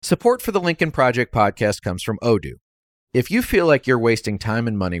Support for the Lincoln Project podcast comes from Odoo. If you feel like you're wasting time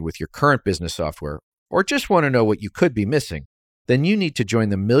and money with your current business software, or just want to know what you could be missing, then you need to join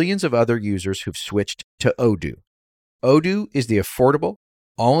the millions of other users who've switched to Odoo. Odoo is the affordable,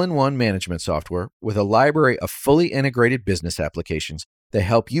 all-in-one management software with a library of fully integrated business applications that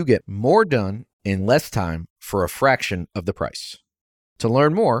help you get more done in less time for a fraction of the price. To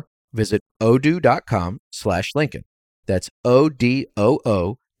learn more, visit odoo.com/Lincoln. That's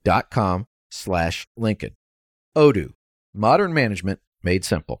odoo.com/Lincoln. Odoo, modern management made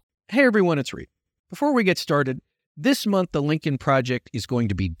simple. Hey everyone, it's Reed. Before we get started, this month the Lincoln Project is going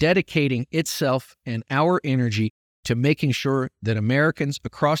to be dedicating itself and our energy to making sure that Americans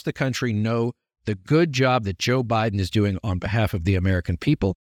across the country know the good job that Joe Biden is doing on behalf of the American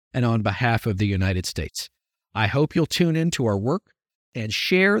people and on behalf of the United States. I hope you'll tune into our work and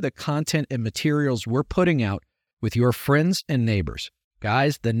share the content and materials we're putting out with your friends and neighbors.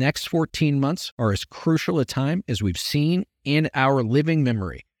 Guys, the next 14 months are as crucial a time as we've seen in our living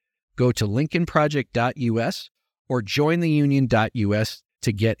memory. Go to lincolnproject.us or jointheunion.us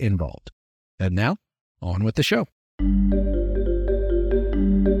to get involved. And now, on with the show.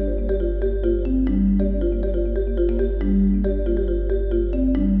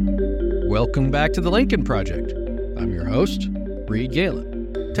 Welcome back to the Lincoln Project. I'm your host, Reed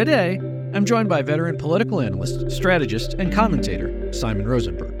Galen. Today, I'm joined by veteran political analyst, strategist, and commentator, Simon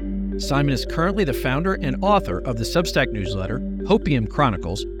Rosenberg. Simon is currently the founder and author of the Substack newsletter, Hopium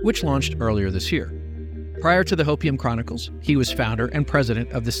Chronicles, which launched earlier this year. Prior to the Hopium Chronicles, he was founder and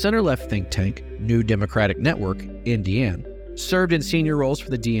president of the center-left think tank, New Democratic Network, Indiana, served in senior roles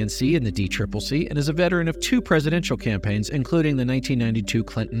for the DNC and the DCCC, and is a veteran of 2 presidential campaigns, including the 1992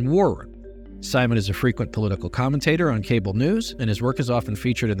 Clinton War Room. Simon is a frequent political commentator on cable news, and his work is often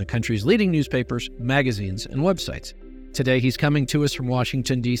featured in the country's leading newspapers, magazines, and websites. Today, he's coming to us from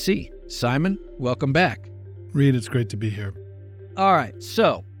Washington, D.C. Simon, welcome back. Reed, it's great to be here. All right,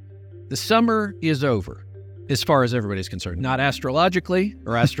 so the summer is over, as far as everybody's concerned. Not astrologically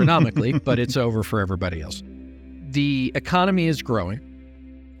or astronomically, but it's over for everybody else. The economy is growing.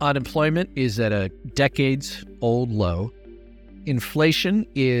 Unemployment is at a decades-old low. Inflation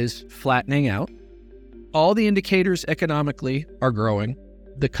is flattening out. All the indicators economically are growing.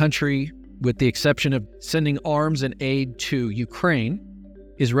 The country, with the exception of sending arms and aid to Ukraine,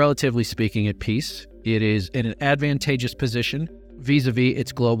 is relatively speaking at peace. It is in an advantageous position vis-a-vis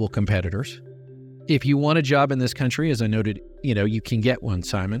its global competitors. If you want a job in this country, as I noted, you can get one,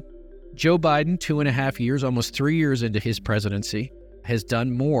 Simon. Joe Biden, 2.5 years, almost 3 years into his presidency, has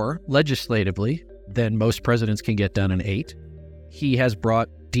done more legislatively than most presidents can get done in 8. He has brought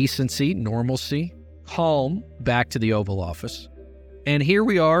decency, normalcy, calm back to the Oval Office. And here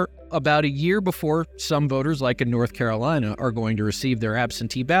we are about a year before some voters, like in North Carolina, are going to receive their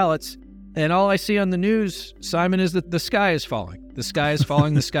absentee ballots. And all I see on the news, Simon, is that the sky is falling. The sky is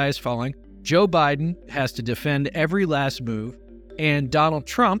falling, the sky is falling. Joe Biden has to defend every last move. And Donald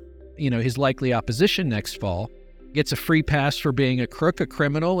Trump, his likely opposition next fall, gets a free pass for being a crook, a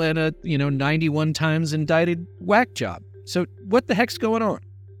criminal, and a, 91 times indicted whack job. So what the heck's going on?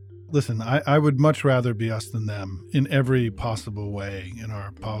 Listen, I would much rather be us than them in every possible way in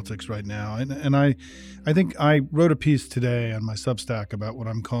our politics right now. And I think I wrote a piece today on my Substack about what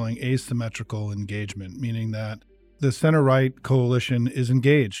I'm calling asymmetrical engagement, meaning that the center-right coalition is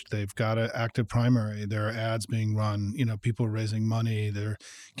engaged. They've got an active primary. There are ads being run, people are raising money. Their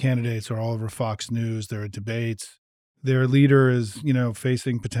candidates are all over Fox News. There are debates. Their leader is,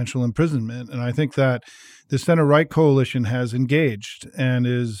 facing potential imprisonment. And I think that the center-right coalition has engaged and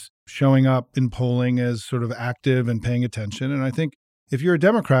is showing up in polling as sort of active and paying attention. And I think if you're a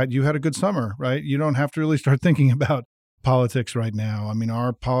Democrat, you had a good summer, right? You don't have to really start thinking about politics right now. I mean,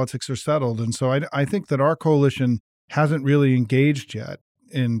 our politics are settled. And so I think that our coalition hasn't really engaged yet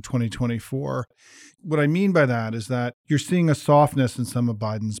in 2024. What I mean by that is that you're seeing a softness in some of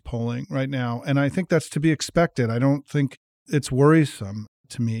Biden's polling right now. And I think that's to be expected. I don't think it's worrisome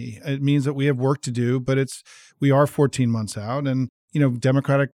to me. It means that we have work to do, but we are 14 months out. And,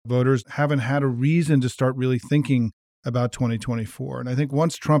 Democratic voters haven't had a reason to start really thinking about 2024. And I think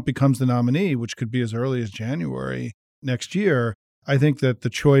once Trump becomes the nominee, which could be as early as January next year, I think that the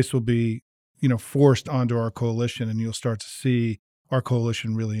choice will be, forced onto our coalition, and you'll start to see our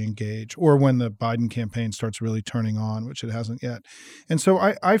coalition really engage, or when the Biden campaign starts really turning on, which it hasn't yet. And so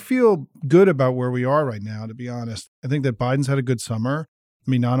I feel good about where we are right now, to be honest. I think that Biden's had a good summer.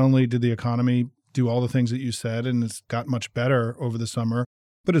 I mean, not only did the economy do all the things that you said, and it's got much better over the summer,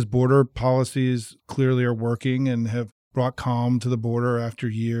 but his border policies clearly are working and have brought calm to the border after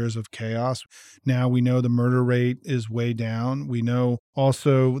years of chaos. Now we know the murder rate is way down. We know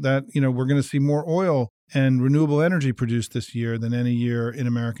also that, we're going to see more oil and renewable energy produced this year than any year in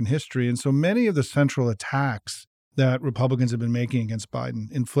American history. And so many of the central attacks that Republicans have been making against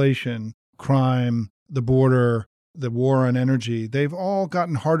Biden, inflation, crime, the border, the war on energy, they've all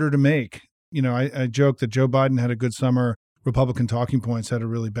gotten harder to make. I joke that Joe Biden had a good summer. Republican talking points had a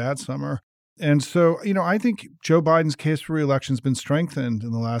really bad summer. And so, I think Joe Biden's case for re-election has been strengthened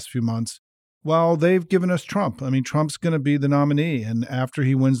in the last few months while they've given us Trump. I mean, Trump's going to be the nominee. And after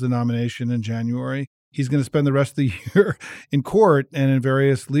he wins the nomination in January, he's going to spend the rest of the year in court and in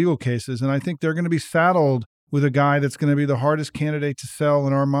various legal cases. And I think they're going to be saddled with a guy that's going to be the hardest candidate to sell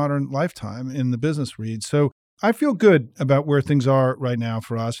in our modern lifetime in the business read. So I feel good about where things are right now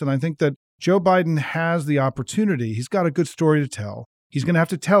for us. And I think that Joe Biden has the opportunity. He's got a good story to tell. He's going to have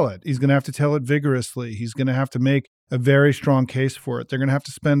to tell it. He's going to have to tell it vigorously. He's going to have to make a very strong case for it. They're going to have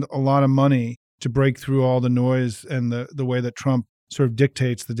to spend a lot of money to break through all the noise and the way that Trump sort of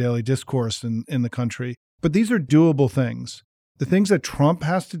dictates the daily discourse in the country. But these are doable things. The things that Trump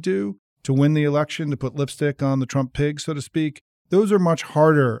has to do to win the election, to put lipstick on the Trump pig, so to speak, those are much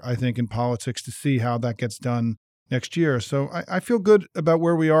harder, I think, in politics to see how that gets done next year. So I feel good about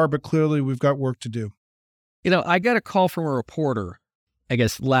where we are, but clearly we've got work to do. I got a call from a reporter, I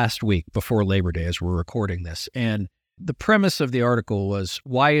guess last week before Labor Day as we're recording this. And the premise of the article was,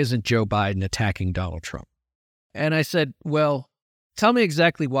 why isn't Joe Biden attacking Donald Trump? And I said, well, tell me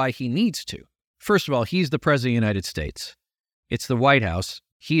exactly why he needs to. First of all, he's the president of the United States. It's the White House.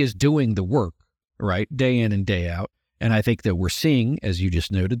 He is doing the work, right, day in and day out. And I think that we're seeing, as you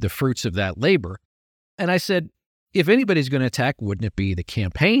just noted, the fruits of that labor. And I said, if anybody's going to attack, wouldn't it be the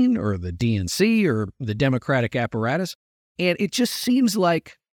campaign or the DNC or the Democratic apparatus? And it just seems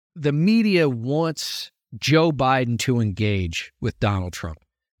like the media wants Joe Biden to engage with Donald Trump.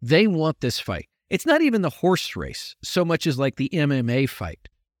 They want this fight. It's not even the horse race so much as like the MMA fight,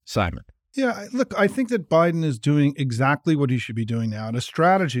 Simon. Yeah, look, I think that Biden is doing exactly what he should be doing now at a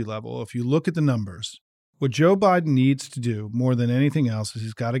strategy level. If you look at the numbers, what Joe Biden needs to do more than anything else is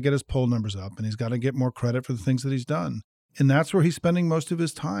he's got to get his poll numbers up and he's got to get more credit for the things that he's done. And that's where he's spending most of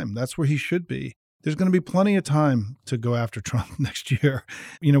his time. That's where he should be. There's going to be plenty of time to go after Trump next year.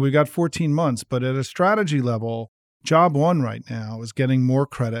 We've got 14 months, but at a strategy level, job one right now is getting more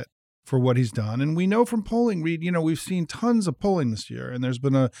credit for what he's done. And we know from polling, Reed, we've seen tons of polling this year, and there's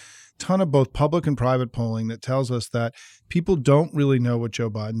been a ton of both public and private polling that tells us that people don't really know what Joe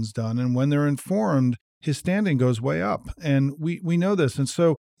Biden's done. And when they're informed, his standing goes way up. And we know this. And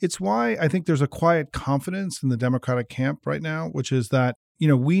so it's why I think there's a quiet confidence in the Democratic camp right now, which is that,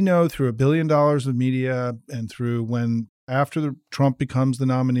 we know through $1 billion of media and through after Trump becomes the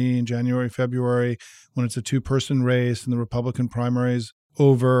nominee in January, February, when it's a two-person race and the Republican primaries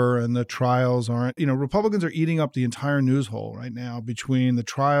over and the trials aren't, Republicans are eating up the entire news hole right now between the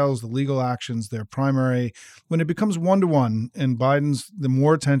trials, the legal actions, their primary. When it becomes 1-to-1 and the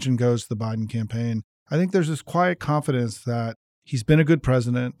more attention goes to the Biden campaign, I think there's this quiet confidence that he's been a good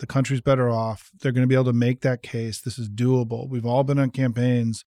president. The country's better off. They're going to be able to make that case. This is doable. We've all been on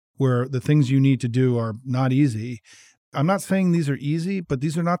campaigns where the things you need to do are not easy. I'm not saying these are easy, but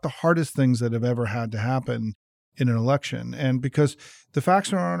these are not the hardest things that have ever had to happen in an election. And because the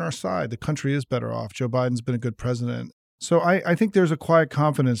facts are on our side, the country is better off. Joe Biden's been a good president. So I think there's a quiet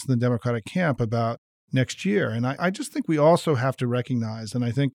confidence in the Democratic camp about next year. And I just think we also have to recognize, and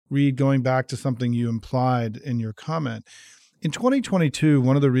I think, Reed, going back to something you implied in your comment, in 2022,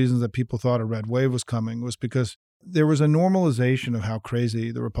 one of the reasons that people thought a red wave was coming was because there was a normalization of how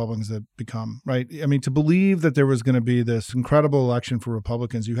crazy the Republicans had become, right? I mean, to believe that there was going to be this incredible election for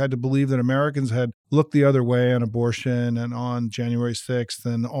Republicans, you had to believe that Americans had looked the other way on abortion and on January 6th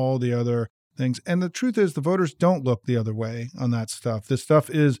and all the other things. And the truth is the voters don't look the other way on that stuff. This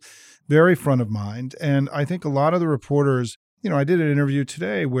stuff is very front of mind. And I think a lot of the reporters, I did an interview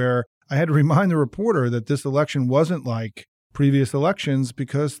today where I had to remind the reporter that this election wasn't like previous elections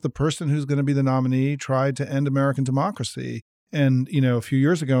because the person who's going to be the nominee tried to end American democracy and a few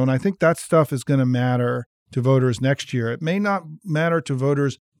years ago. And I think that stuff is going to matter to voters next year. It may not matter to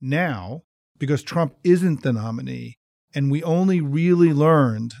voters now because Trump isn't the nominee. And we only really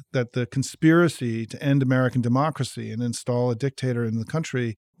learned that the conspiracy to end American democracy and install a dictator in the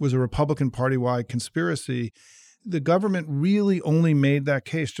country was a Republican party-wide conspiracy. The government really only made that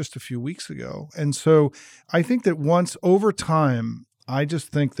case just a few weeks ago. And so I think that over time, I just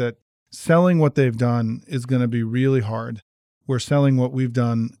think that selling what they've done is going to be really hard, where selling what we've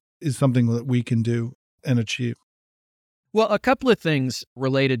done is something that we can do and achieve. Well, a couple of things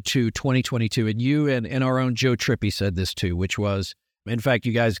related to 2022, and you and our own Joe Trippi said this too, which was, in fact,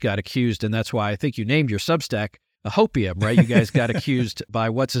 you guys got accused, and that's why I think you named your Substack Hopium, right? You guys got accused by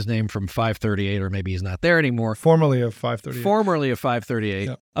what's his name from 538, or maybe he's not there anymore. Formerly of 538. Formerly of 538,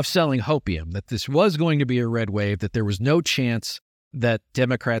 Yep. of selling hopium, that this was going to be a red wave, that there was no chance that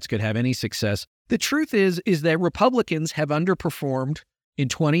Democrats could have any success. The truth is that Republicans have underperformed in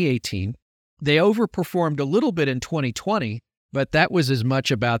 2018. They overperformed a little bit in 2020, but that was as much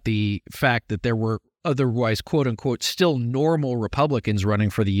about the fact that there were otherwise, quote unquote, still normal Republicans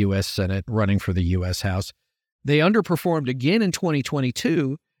running for the U.S. Senate, running for the U.S. House. They underperformed again in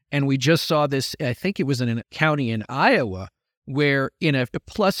 2022, and we just saw this, I think it was in a county in Iowa, where in a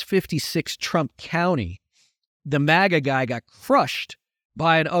plus 56 Trump county, the MAGA guy got crushed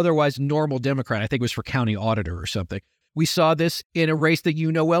by an otherwise normal Democrat. I think it was for county auditor or something. We saw this in a race that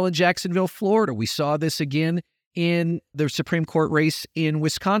you know well in Jacksonville, Florida. We saw this again in the Supreme Court race in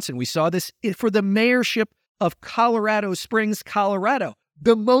Wisconsin. We saw this for the mayorship of Colorado Springs, Colorado,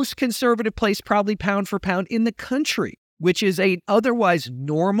 the most conservative place probably pound for pound in the country, which is an otherwise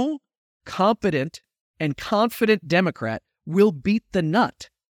normal, competent, and confident Democrat will beat the nut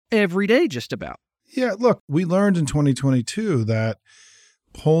every day just about. Yeah, look, we learned in 2022 that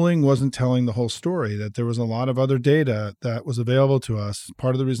polling wasn't telling the whole story, that there was a lot of other data that was available to us.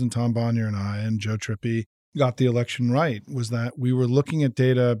 Part of the reason Tom Bonnier and I and Joe Trippi got the election right was that we were looking at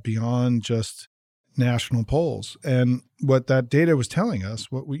data beyond just national polls. And what that data was telling us,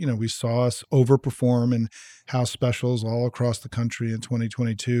 we saw us overperform in House specials all across the country in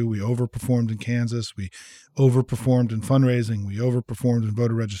 2022. We overperformed in Kansas. We overperformed in fundraising. We overperformed in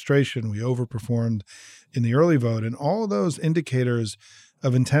voter registration. We overperformed in the early vote. And all of those indicators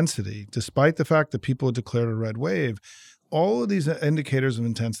of intensity, despite the fact that people had declared a red wave, all of these indicators of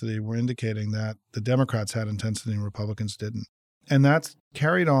intensity were indicating that the Democrats had intensity and Republicans didn't. And that's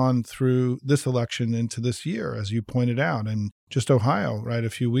carried on through this election into this year, as you pointed out, and just Ohio, right,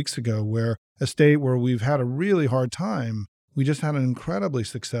 a few weeks ago, where a state where we've had a really hard time, we just had an incredibly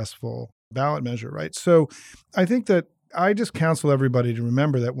successful ballot measure, right? So I think that I just counsel everybody to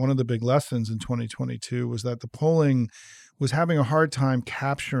remember that one of the big lessons in 2022 was that the polling was having a hard time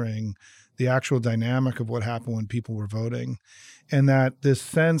capturing the actual dynamic of what happened when people were voting. And that this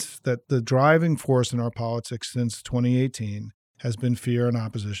sense that the driving force in our politics since 2018 has been fear and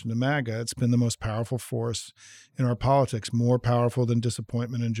opposition to MAGA. It's been the most powerful force in our politics, more powerful than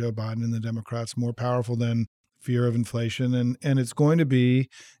disappointment in Joe Biden and the Democrats, more powerful than fear of inflation. And it's going to be,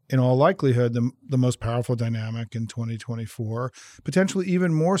 in all likelihood, the most powerful dynamic in 2024, potentially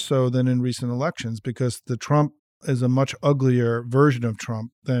even more so than in recent elections, because the Trump is a much uglier version of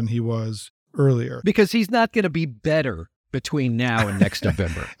Trump than he was earlier. Because he's not going to be better between now and next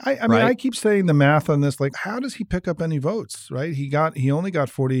November. I mean, I keep saying the math on this, like, how does he pick up any votes, right? He only got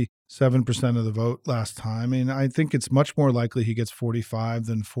 47% of the vote last time. And I think it's much more likely he gets 45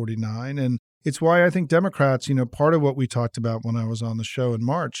 than 49. And it's why I think Democrats, part of what we talked about when I was on the show in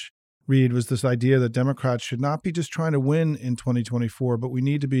March, Reed, was this idea that Democrats should not be just trying to win in 2024, but we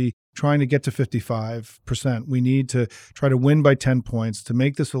need to be trying to get to 55%. We need to try to win by 10 points to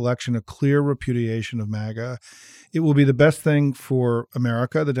make this election a clear repudiation of MAGA. It will be the best thing for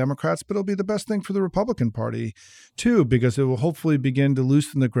America, the Democrats, but it'll be the best thing for the Republican Party too, because it will hopefully begin to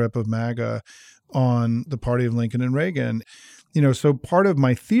loosen the grip of MAGA on the party of Lincoln and Reagan. So part of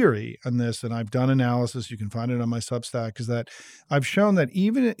my theory on this, and I've done analysis, you can find it on my Substack, is that I've shown that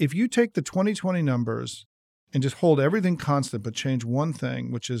even if you take the 2020 numbers and just hold everything constant, but change one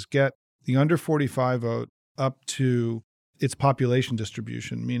thing, which is get the under 45 vote up to its population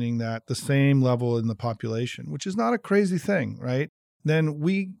distribution, meaning that the same level in the population, which is not a crazy thing, right? Then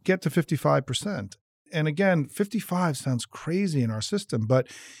we get to 55%. And again, 55 sounds crazy in our system, but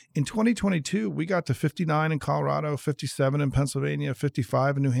in 2022, we got to 59 in Colorado, 57 in Pennsylvania,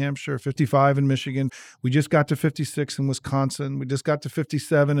 55 in New Hampshire, 55 in Michigan. We just got to 56 in Wisconsin. We just got to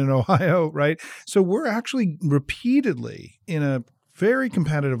 57 in Ohio, right? So we're actually repeatedly in a very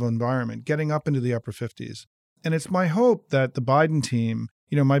competitive environment, getting up into the upper 50s. And it's my hope that the Biden team,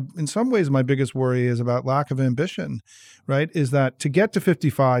 in some ways, my biggest worry is about lack of ambition, right? Is that to get to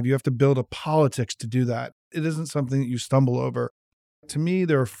 55, you have to build a politics to do that. It isn't something that you stumble over. To me,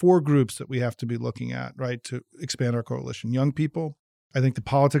 there are 4 groups that we have to be looking at, right, to expand our coalition. Young people. I think the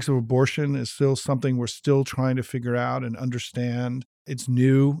politics of abortion is still something we're still trying to figure out and understand. It's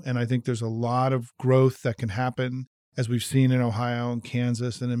new, and I think there's a lot of growth that can happen, as we've seen in Ohio and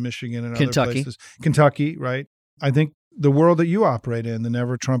Kansas and in Michigan and other places. Kentucky, right? I think the world that you operate in, the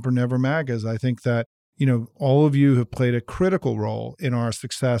never Trump or never MAGAs, I think that, all of you have played a critical role in our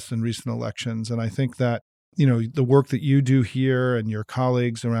success in recent elections. And I think that the work that you do here and your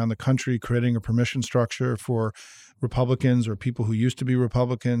colleagues around the country, creating a permission structure for Republicans or people who used to be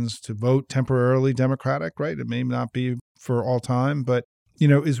Republicans to vote temporarily Democratic, right? It may not be for all time, but,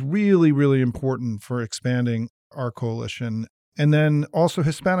 is really, really important for expanding our coalition. And then also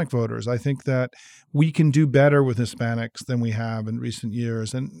Hispanic voters. I think that we can do better with Hispanics than we have in recent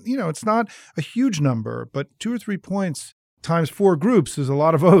years. And, it's not a huge number, but 2 or 3 points times 4 groups is a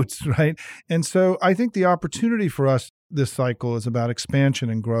lot of votes, right? And so I think the opportunity for us this cycle is about expansion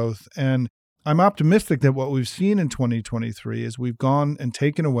and growth. And I'm optimistic that what we've seen in 2023 is we've gone and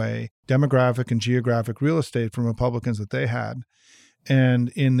taken away demographic and geographic real estate from Republicans that they had, and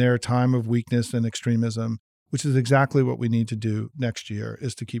in their time of weakness and extremism, which is exactly what we need to do next year,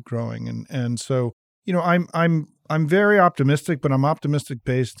 is to keep growing. And so, I'm very optimistic, but I'm optimistic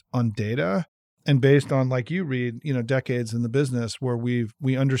based on data and based on, like you read, decades in the business where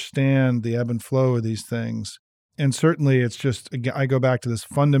we understand the ebb and flow of these things. And certainly it's just, I go back to this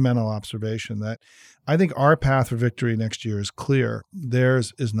fundamental observation that I think our path for victory next year is clear.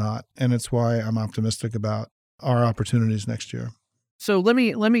 Theirs is not. And it's why I'm optimistic about our opportunities next year. So let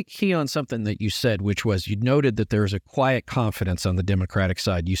me key on something that you said, which was you noted that there was a quiet confidence on the Democratic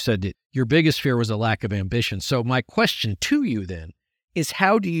side. You said that your biggest fear was a lack of ambition. So my question to you then is,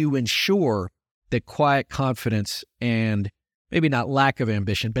 how do you ensure that quiet confidence and maybe not lack of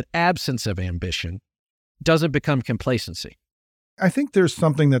ambition, but absence of ambition doesn't become complacency? I think there's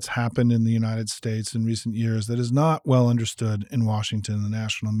something that's happened in the United States in recent years that is not well understood in Washington and the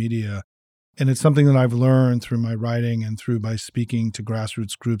national media. And it's something that I've learned through my writing and through by speaking to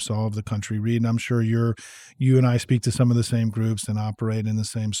grassroots groups all over the country. Reed, and I'm sure you and I speak to some of the same groups and operate in the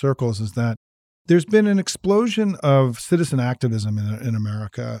same circles, is that there's been an explosion of citizen activism in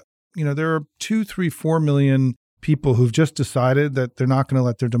America. There are 2, 3, 4 million people who've just decided that they're not going to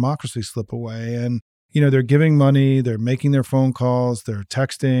let their democracy slip away. And they're giving money, they're making their phone calls, they're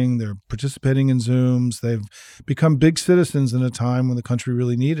texting, they're participating in Zooms. They've become big citizens in a time when the country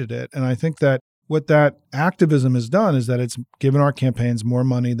really needed it. And I think that what that activism has done is that it's given our campaigns more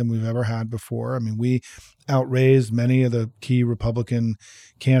money than we've ever had before. I mean, we outraised many of the key Republican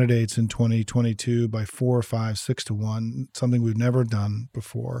candidates in 2022 by 4, 5, 6 to 1, something we've never done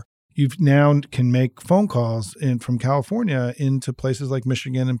before. You now can make phone calls from California into places like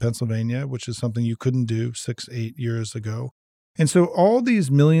Michigan and Pennsylvania, which is something you couldn't do 6, 8 years ago. And so all these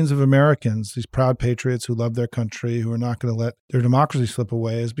millions of Americans, these proud patriots who love their country, who are not going to let their democracy slip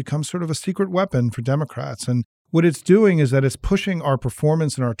away, has become sort of a secret weapon for Democrats. And what it's doing is that it's pushing our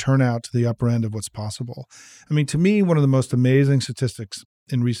performance and our turnout to the upper end of what's possible. I mean, to me, one of the most amazing statistics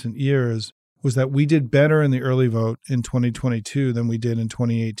in recent years was that we did better in the early vote in 2022 than we did in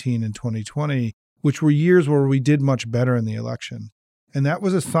 2018 and 2020, which were years where we did much better in the election. And that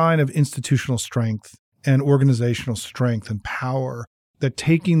was a sign of institutional strength and organizational strength and power, that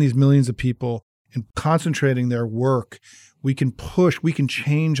taking these millions of people and concentrating their work, we can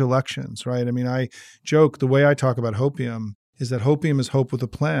change elections, right? I mean, I joke, the way I talk about hopium is that hopium is hope with a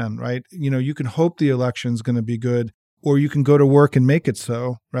plan, right? You can hope the election's going to be good, or you can go to work and make it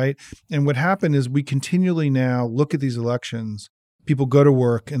so, right? And what happened is we continually now look at these elections, people go to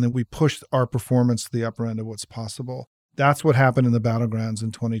work, and then we push our performance to the upper end of what's possible. That's what happened in the battlegrounds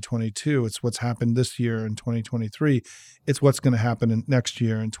in 2022. It's what's happened this year in 2023. It's what's going to happen next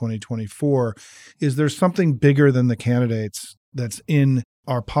year in 2024. Is there something bigger than the candidates that's in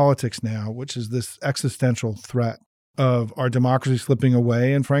our politics now, which is this existential threat of our democracy slipping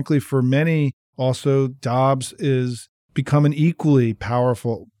away? And frankly, for many, also, Dobbs is become an equally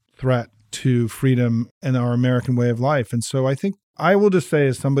powerful threat to freedom and our American way of life. And so I think I will just say,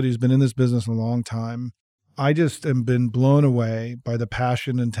 as somebody who's been in this business a long time, I just have been blown away by the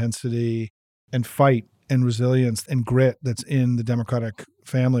passion, intensity, and fight and resilience and grit that's in the Democratic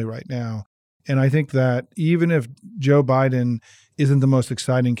family right now. And I think that even if Joe Biden isn't the most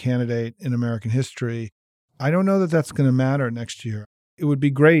exciting candidate in American history, I don't know that that's going to matter next year. It would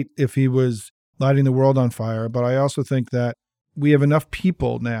be great if he was lighting the world on fire. But I also think that we have enough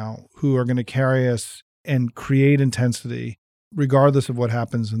people now who are going to carry us and create intensity, regardless of what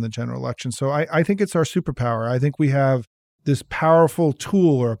happens in the general election. So I think it's our superpower. I think we have this powerful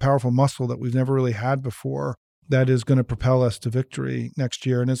tool or a powerful muscle that we've never really had before that is going to propel us to victory next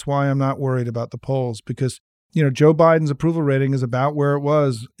year. And it's why I'm not worried about the polls, because, Joe Biden's approval rating is about where it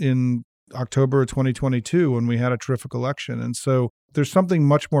was in October of 2022 when we had a terrific election. And so there's something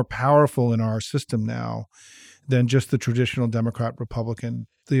much more powerful in our system now than just the traditional Democrat-Republican.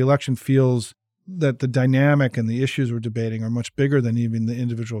 The election feels that the dynamic and the issues we're debating are much bigger than even the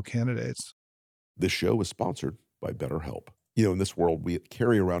individual candidates. This show is sponsored by BetterHelp. In this world, we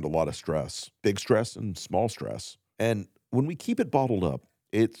carry around a lot of stress, big stress and small stress. And when we keep it bottled up,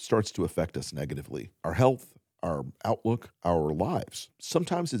 it starts to affect us negatively. Our health, our outlook, our lives.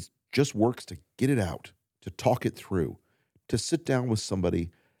 Sometimes it just works to get it out, to talk it through, to sit down with somebody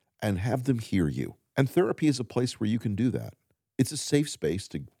and have them hear you. And therapy is a place where you can do that. It's a safe space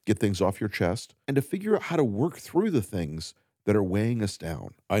to get things off your chest and to figure out how to work through the things that are weighing us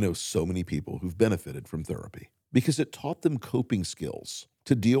down. I know so many people who've benefited from therapy because it taught them coping skills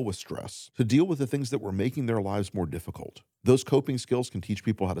to deal with stress, to deal with the things that were making their lives more difficult. Those coping skills can teach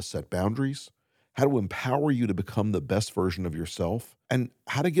people how to set boundaries, how to empower you to become the best version of yourself, and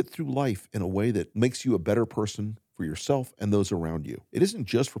how to get through life in a way that makes you a better person for yourself and those around you. It isn't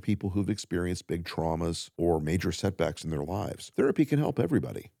just for people who've experienced big traumas or major setbacks in their lives. Therapy can help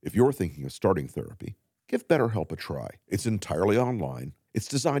everybody. If you're thinking of starting therapy, give BetterHelp a try. It's entirely online. It's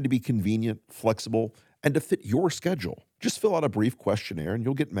designed to be convenient, flexible, and to fit your schedule. Just fill out a brief questionnaire and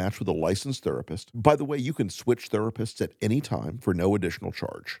you'll get matched with a licensed therapist. By the way, you can switch therapists at any time for no additional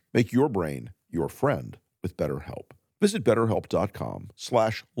charge. Make your brain your friend with BetterHelp. Visit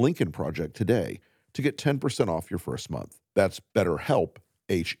BetterHelp.com/Lincoln Project today to get 10% off your first month. That's BetterHelp,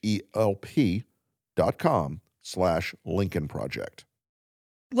 HELP.com/Lincoln Project.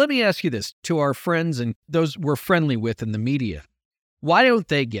 Let me ask you this, to our friends and those we're friendly with in the media, why don't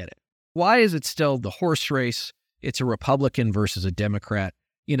they get it? Why is it still the horse race? It's a Republican versus a Democrat.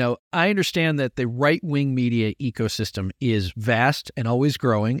 I understand that the right-wing media ecosystem is vast and always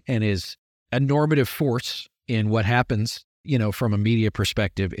growing and is a normative force in what happens, from a media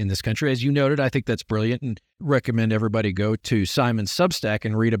perspective in this country. As you noted, I think that's brilliant and recommend everybody go to Simon's Substack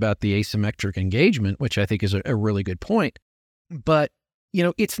and read about the asymmetric engagement, which I think is a really good point. But,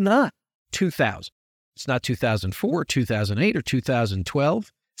 it's not 2000. It's not 2004, 2008, or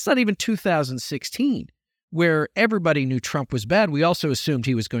 2012. It's not even 2016, where everybody knew Trump was bad. We also assumed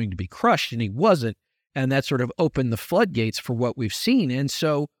he was going to be crushed, and he wasn't. And that sort of opened the floodgates for what we've seen. And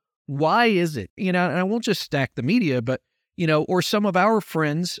so why is it, and I won't just stack the media, but, or some of our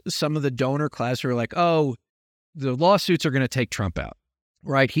friends, some of the donor class who are like, oh, the lawsuits are going to take Trump out,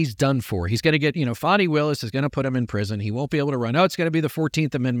 right? He's done for. He's going to get, Fani Willis is going to put him in prison. He won't be able to run. Oh, it's going to be the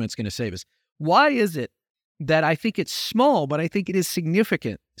 14th Amendment. It's going to save us. Why is it that I think it's small, but I think it is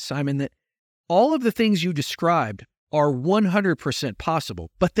significant, Simon, that all of the things you described are 100%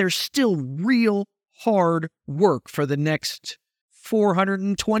 possible, but there's still real hard work for the next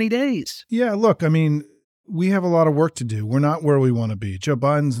 420 days. Yeah, look, we have a lot of work to do. We're not where we want to be. Joe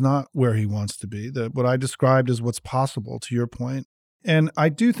Biden's not where he wants to be. What I described is what's possible, to your point. And I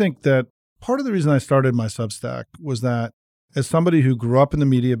do think that part of the reason I started my Substack was that as somebody who grew up in the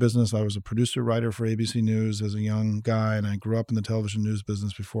media business, I was a producer writer for ABC News as a young guy, and I grew up in the television news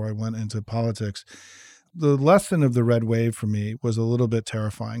business before I went into politics. The lesson of the red wave for me was a little bit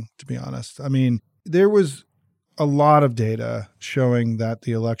terrifying, to be honest. There was a lot of data showing that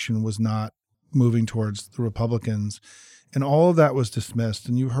the election was not moving towards the Republicans, and all of that was dismissed.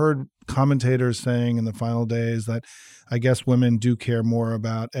 And you heard commentators saying in the final days that I guess women do care more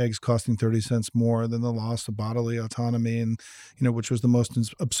about eggs costing 30 cents more than the loss of bodily autonomy, and, which was the most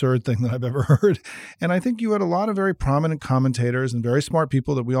absurd thing that I've ever heard. And I think you had a lot of very prominent commentators and very smart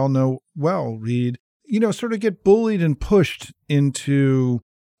people that we all know well, Reed, sort of get bullied and pushed into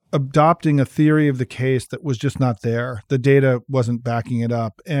adopting a theory of the case that was just not there. The data wasn't backing it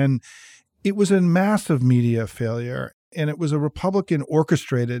up. And it was a massive media failure. And it was a Republican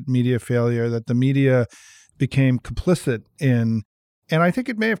orchestrated media failure that the media became complicit in. And I think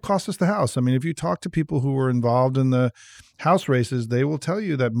it may have cost us the House. If you talk to people who were involved in the House races, they will tell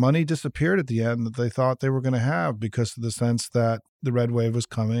you that money disappeared at the end that they thought they were going to have because of the sense that the red wave was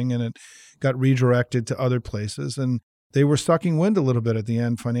coming and it got redirected to other places. And they were sucking wind a little bit at the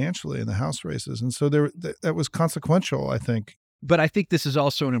end financially in the House races. And so that was consequential, I think. But I think this is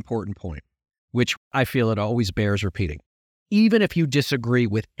also an important point, which I feel it always bears repeating. Even if you disagree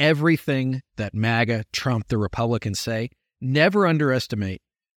with everything that MAGA, Trump, the Republicans say, never underestimate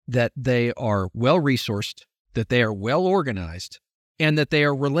that they are well-resourced, that they are well-organized, and that they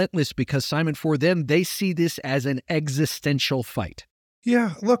are relentless because, Simon, for them, they see this as an existential fight.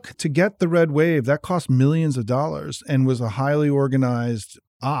 Yeah, look, to get the red wave, that cost millions of dollars and was a highly organized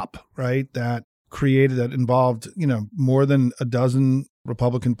op, right? That involved, more than a dozen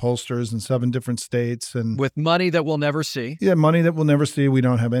Republican pollsters in 7 different states. And with money that we'll never see. Yeah, money that we'll never see. We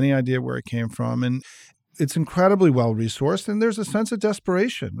don't have any idea where it came from. And it's incredibly well-resourced. And there's a sense of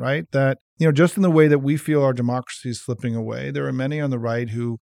desperation, right? That, just in the way that we feel our democracy is slipping away, there are many on the right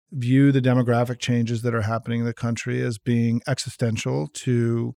who view the demographic changes that are happening in the country as being existential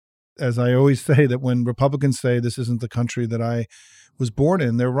to as I always say, that when Republicans say this isn't the country that I was born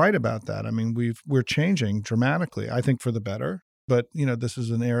in, they're right about that. I mean, we're changing dramatically, I think for the better. But, this is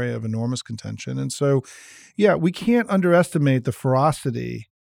an area of enormous contention. And so, yeah, we can't underestimate the ferocity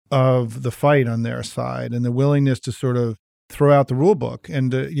of the fight on their side and the willingness to sort of throw out the rule book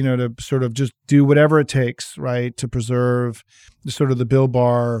and to sort of just do whatever it takes, right, to preserve sort of the Bill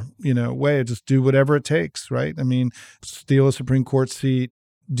Barr, way, just do whatever it takes, right? I mean, steal a Supreme Court seat,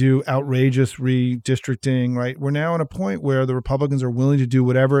 do outrageous redistricting, right? We're now at a point where the Republicans are willing to do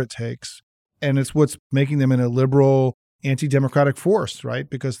whatever it takes. And it's what's making them an illiberal, anti-democratic force, right?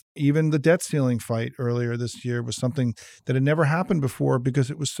 Because even the debt ceiling fight earlier this year was something that had never happened before because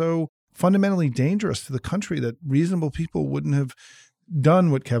it was so fundamentally dangerous to the country that reasonable people wouldn't have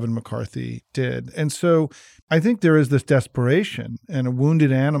done what Kevin McCarthy did. And so I think there is this desperation and a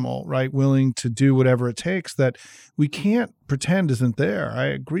wounded animal, right, willing to do whatever it takes that we can't pretend isn't there. I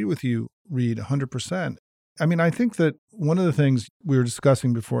agree with you, Reed, 100%. I mean, I think that one of the things we were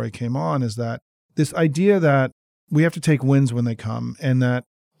discussing before I came on is that this idea that we have to take wins when they come, and that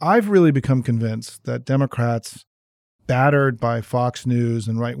I've really become convinced that Democrats, battered by Fox News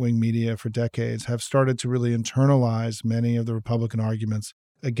and right-wing media for decades, have started to really internalize many of the Republican arguments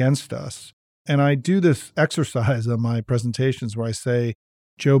against us. And I do this exercise on my presentations where I say,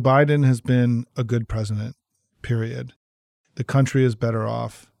 Joe Biden has been a good president, period. The country is better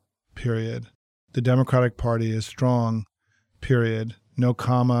off, period. The Democratic Party is strong, period. No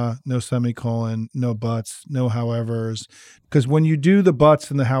comma, no semicolon, no buts, no howevers. Because when you do the buts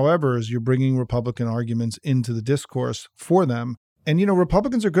and the howevers, you're bringing Republican arguments into the discourse for them. And,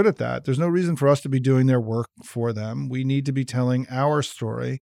 Republicans are good at that. There's no reason for us to be doing their work for them. We need to be telling our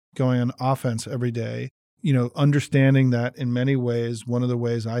story, going on offense every day, understanding that in many ways, one of the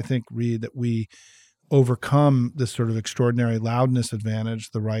ways I think, Reed, that we overcome this sort of extraordinary loudness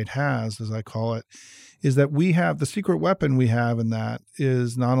advantage the right has, as I call it, is that we have the secret weapon we have in that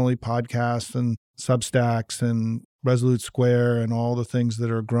is not only podcasts and Substacks and Resolute Square and all the things that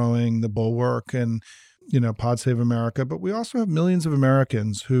are growing, the Bulwark and, Pod Save America, but we also have millions of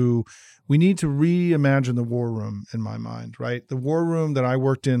Americans who we need to reimagine the war room, in my mind, right? The war room that I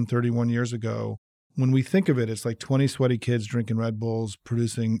worked in 31 years ago, when we think of it, it's like 20 sweaty kids drinking Red Bulls,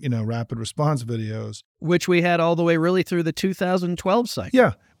 producing, rapid response videos. Which we had all the way really through the 2012 cycle.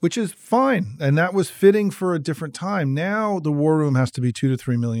 Yeah, which is fine. And that was fitting for a different time. Now the war room has to be 2 to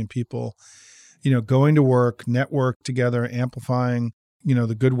 3 million people, going to work, network together, amplifying,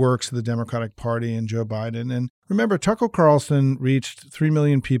 the good works of the Democratic Party and Joe Biden. And remember, Tucker Carlson reached 3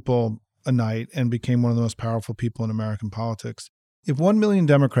 million people a night and became one of the most powerful people in American politics. If 1 million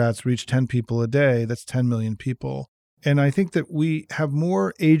Democrats reach 10 people a day, that's 10 million people. And I think that we have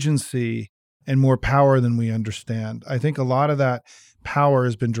more agency and more power than we understand. I think a lot of that power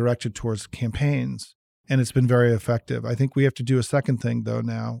has been directed towards campaigns, and it's been very effective. I think we have to do a second thing, though,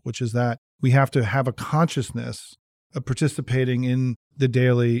 now, which is that we have to have a consciousness of participating in the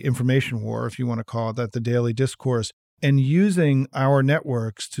daily information war, if you want to call it that, the daily discourse, and using our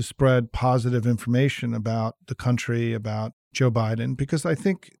networks to spread positive information about the country, about Joe Biden, because I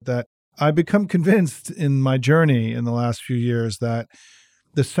think that I've become convinced in my journey in the last few years that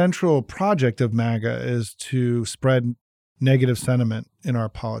the central project of MAGA is to spread negative sentiment in our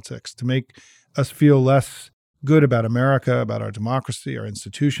politics, to make us feel less good about America, about our democracy, our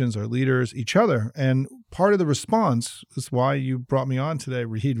institutions, our leaders, each other. And part of the response is why you brought me on today,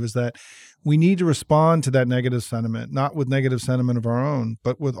 Reed, was that we need to respond to that negative sentiment, not with negative sentiment of our own,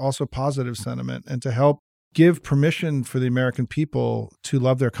 but with also positive sentiment, and to help give permission for the American people to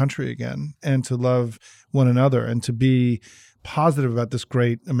love their country again and to love one another and to be positive about this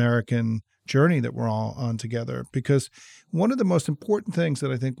great American journey that we're all on together. Because one of the most important things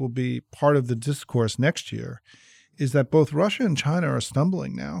that I think will be part of the discourse next year is that both Russia and China are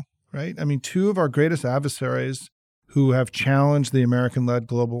stumbling now, right? I mean, two of our greatest adversaries who have challenged the American-led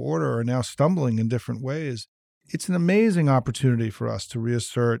global order are now stumbling in different ways. It's an amazing opportunity for us to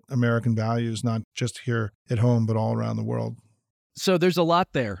reassert American values, not just here at home, but all around the world. So there's a lot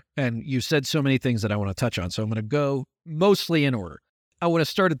there, and you said so many things that I want to touch on. So I'm going to go mostly in order. I want to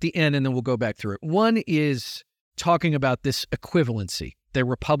start at the end, and then we'll go back through it. One is talking about this equivalency that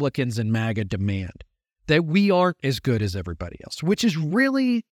Republicans and MAGA demand, that we aren't as good as everybody else, which is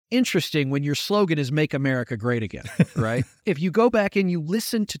really interesting when your slogan is Make America Great Again, right? If you go back and you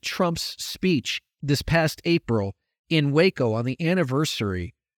listen to Trump's speech this past April in Waco on the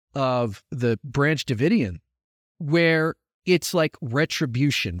anniversary of the Branch Davidian, where it's like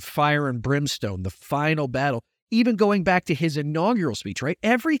retribution, fire and brimstone, the final battle, even going back to his inaugural speech, right?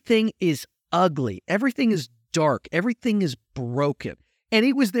 Everything is ugly. Everything is dark. Everything is broken. And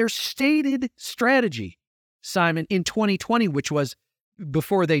it was their stated strategy, Simon, in 2020, which was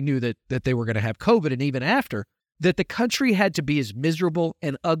before they knew that they were going to have COVID and even after, that the country had to be as miserable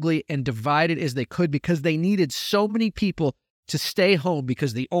and ugly and divided as they could because they needed so many people to stay home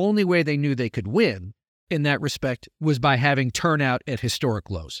because the only way they knew they could win in that respect was by having turnout at historic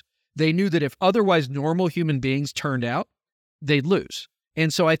lows. They knew that if otherwise normal human beings turned out, they'd lose.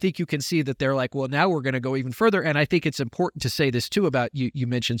 And so I think you can see that they're like, well, now we're going to go even further. And I think it's important to say this too about you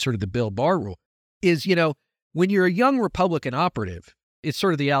mentioned sort of the Bill Barr rule is, when you're a young Republican operative, it's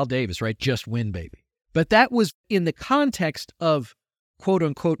sort of the Al Davis, right? Just win, baby. But that was in the context of quote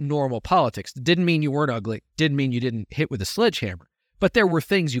unquote normal politics. It didn't mean you weren't ugly. Didn't mean you didn't hit with a sledgehammer. But there were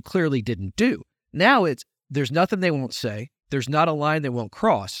things you clearly didn't do. Now there's nothing they won't say. There's not a line they won't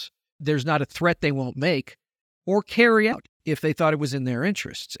cross. There's not a threat they won't make or carry out if they thought it was in their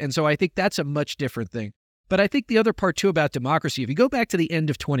interests. And so I think that's a much different thing. But I think the other part too about democracy, if you go back to the end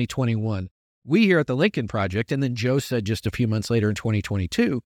of 2021, we here at the Lincoln Project, and then Joe said just a few months later in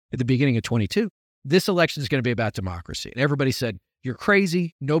 2022, at the beginning of 22, this election is going to be about democracy. And everybody said, you're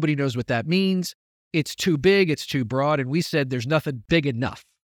crazy. Nobody knows what that means. It's too big. It's too broad. And we said, there's nothing big enough.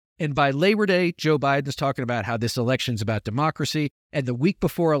 And by Labor Day, Joe Biden's talking about how this election's about democracy. And the week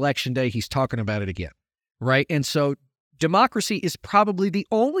before Election Day, he's talking about it again, right? And so democracy is probably the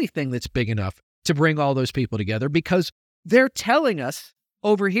only thing that's big enough to bring all those people together because they're telling us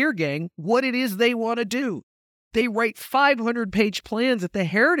over here, gang, what it is they want to do. They write 500-page plans at the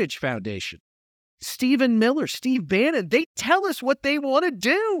Heritage Foundation. Stephen Miller, Steve Bannon, they tell us what they want to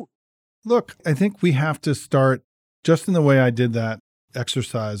do. Look, I think we have to start just in the way I did that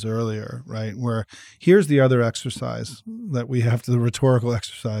exercise earlier, right? Where here's the other exercise that we have to, the rhetorical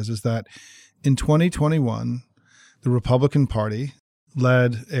exercise is that in 2021, the Republican Party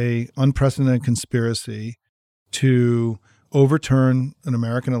led a unprecedented conspiracy to overturn an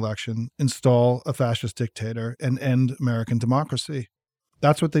American election, install a fascist dictator, and end American democracy.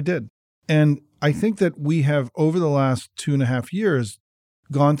 That's what they did. And I think that we have, over the last 2.5 years,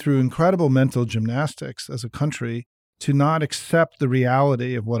 gone through incredible mental gymnastics as a country to not accept the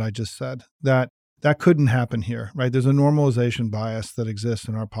reality of what I just said, that couldn't happen here, right? There's a normalization bias that exists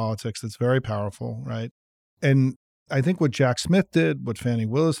in our politics that's very powerful, right? And I think what Jack Smith did, what Fani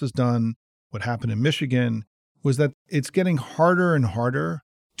Willis has done, what happened in Michigan, was that it's getting harder and harder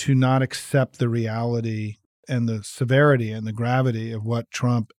to not accept the reality and the severity and the gravity of what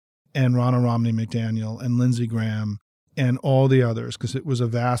Trump and Ronna Romney McDaniel and Lindsey Graham and all the others, because it was a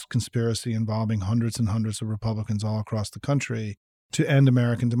vast conspiracy involving hundreds and hundreds of Republicans all across the country to end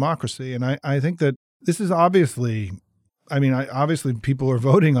American democracy. And I think that this is obviously people are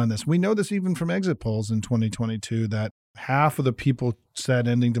voting on this. We know this even from exit polls in 2022, that half of the people said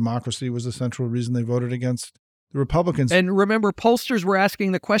ending democracy was the central reason they voted against the Republicans. And remember, pollsters were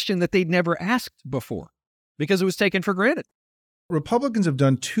asking the question that they'd never asked before because it was taken for granted. Republicans have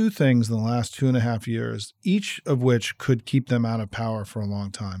done two things in the last 2.5 years, each of which could keep them out of power for a long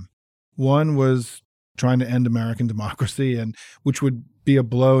time. One was trying to end American democracy, and which would be a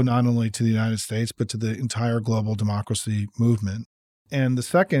blow not only to the United States, but to the entire global democracy movement. And the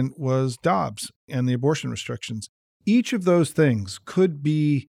second was Dobbs and the abortion restrictions. Each of those things could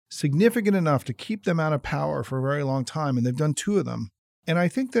be significant enough to keep them out of power for a very long time, and they've done two of them. And I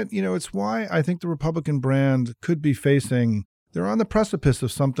think that, it's why I think the Republican brand could be facing, they're on the precipice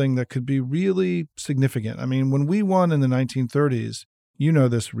of something that could be really significant. I mean, when we won in the 1930s, you know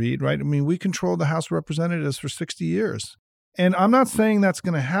this, Reed, right? I mean, we controlled the House of Representatives for 60 years. And I'm not saying that's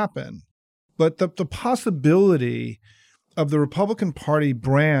going to happen, but the possibility of the Republican Party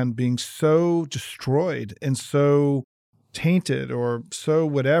brand being so destroyed and so tainted or so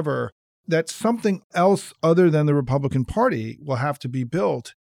whatever, that something else other than the Republican Party will have to be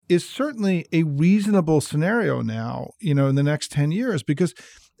built is certainly a reasonable scenario now, in the next 10 years. Because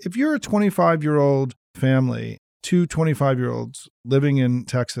if you're a 25-year-old family, two 25-year-olds living in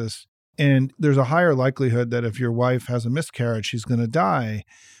Texas, and there's a higher likelihood that if your wife has a miscarriage, she's going to die,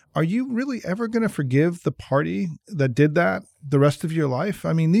 are you really ever going to forgive the party that did that the rest of your life?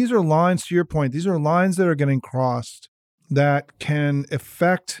 I mean, these are lines, to your point, these are lines that are getting crossed that can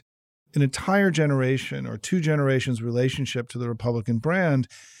affect an entire generation or two generations' relationship to the Republican brand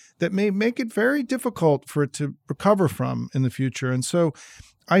that may make it very difficult for it to recover from in the future. And so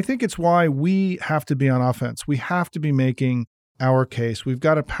I think it's why we have to be on offense. We have to be making our case. We've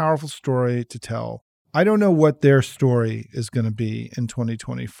got a powerful story to tell. I don't know what their story is going to be in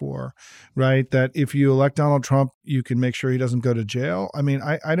 2024, right? That if you elect Donald Trump, you can make sure he doesn't go to jail. I mean,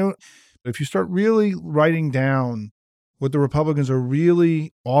 I don't, if you start really writing down what the Republicans are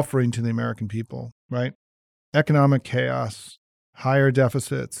really offering to the American people, right? Economic chaos, higher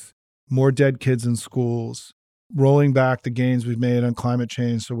deficits, more dead kids in schools, rolling back the gains we've made on climate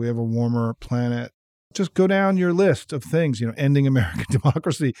change so we have a warmer planet. Just go down your list of things, ending American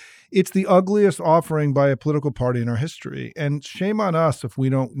democracy. It's the ugliest offering by a political party in our history. And shame on us if we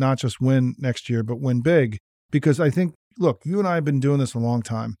don't not just win next year, but win big. Because I think, look, you and I have been doing this a long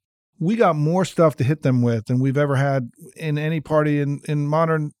time. We got more stuff to hit them with than we've ever had in any party in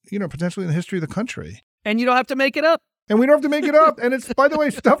modern, potentially in the history of the country. And you don't have to make it up. And we don't have to make it up. And it's, by the way,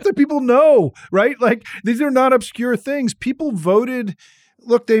 stuff that people know, right? Like, these are not obscure things. People voted.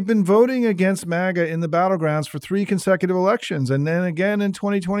 Look, they've been voting against MAGA in the battlegrounds for 3 consecutive elections and then again in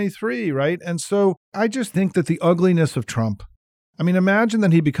 2023, right? And so I just think that the ugliness of Trump, imagine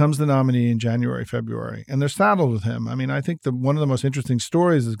that he becomes the nominee in January, February, and they're saddled with him. I think one of the most interesting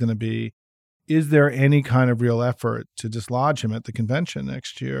stories is going to be, is there any kind of real effort to dislodge him at the convention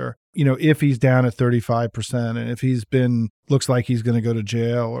next year? If he's down at 35% and if looks like he's going to go to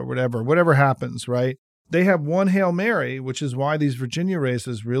jail or whatever happens, right? They have one Hail Mary, which is why these Virginia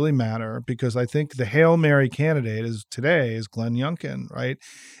races really matter, because I think the Hail Mary candidate today is Glenn Youngkin, right?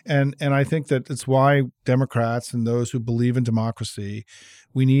 And I think that it's why Democrats and those who believe in democracy,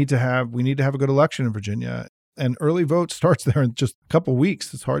 we need to have a good election in Virginia. And early vote starts there in just a couple of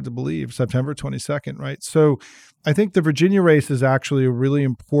weeks. It's hard to believe, September 22nd, right? So I think the Virginia race is actually a really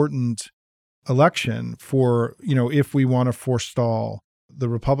important election for, if we want to forestall the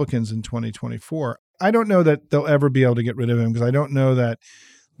Republicans in 2024. I don't know that they'll ever be able to get rid of him because I don't know that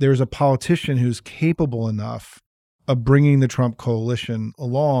there's a politician who's capable enough of bringing the Trump coalition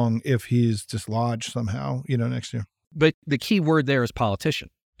along if he's dislodged somehow, next year. But the key word there is politician.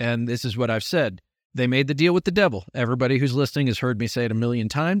 And this is what I've said. They made the deal with the devil. Everybody who's listening has heard me say it a million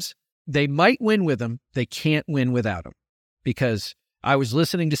times. They might win with him. They can't win without him. Because I was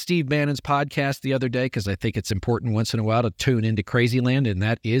listening to Steve Bannon's podcast the other day because I think it's important once in a while to tune into Crazyland, and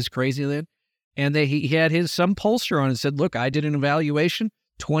that is Crazyland. And he had some pollster on and said, look, I did an evaluation.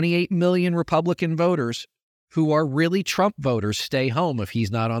 28 million Republican voters who are really Trump voters stay home if he's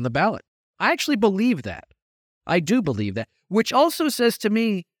not on the ballot. I actually believe that. I do believe that, which also says to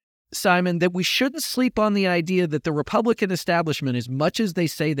me, Simon, that we shouldn't sleep on the idea that the Republican establishment, as much as they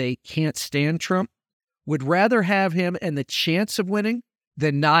say they can't stand Trump, would rather have him and the chance of winning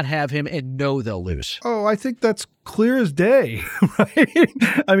than not have him and know they'll lose. Oh, I think that's clear as day, right?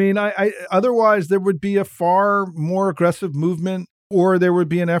 I otherwise there would be a far more aggressive movement, or there would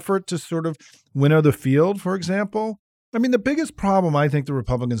be an effort to sort of winnow the field, for example. The biggest problem I think the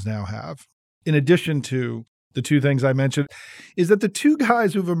Republicans now have, in addition to the 2 things I mentioned, is that the 2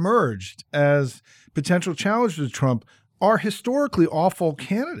 guys who've emerged as potential challengers to Trump are historically awful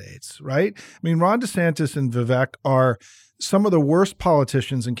candidates, right? Ron DeSantis and Vivek are some of the worst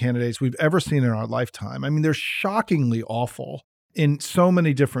politicians and candidates we've ever seen in our lifetime. They're shockingly awful in so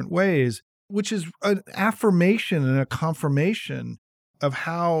many different ways, which is an affirmation and a confirmation of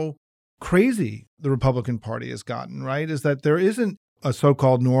how crazy the Republican Party has gotten, right? Is that there isn't a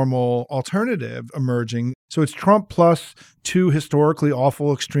so-called normal alternative emerging. So it's Trump plus 2 historically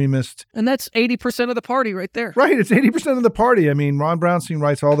awful extremists. And that's 80% of the party right there. Right. It's 80% of the party. Ron Brownstein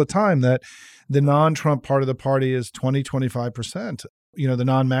writes all the time that the non-Trump part of the party is 25%, the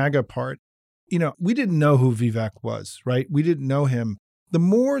non-MAGA part. We didn't know who Vivek was, right? We didn't know him. The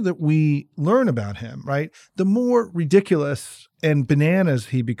more that we learn about him, right, the more ridiculous and bananas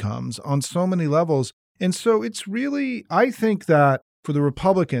he becomes on so many levels. And so it's really, I think that for the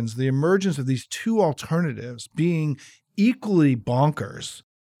Republicans, the emergence of these 2 alternatives being equally bonkers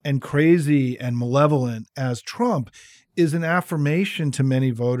and crazy and malevolent as Trump is an affirmation to many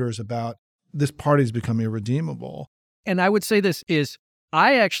voters about this party's become irredeemable. And I would say this is,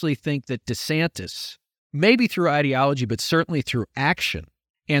 I actually think that DeSantis, maybe through ideology, but certainly through action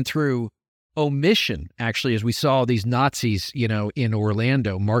and through omission, actually, as we saw these Nazis, in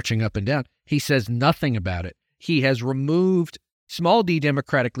Orlando marching up and down, he says nothing about it. He has removed small d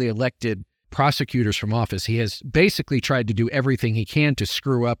democratically elected prosecutors from office. He has basically tried to do everything he can to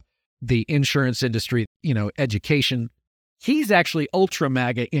screw up the insurance industry, education. He's actually ultra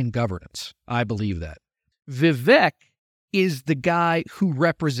MAGA in governance. I believe that. Vivek is the guy who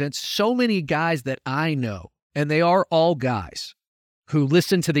represents so many guys that I know, and they are all guys who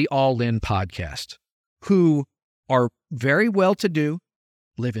listen to the All In podcast, who are very well-to-do,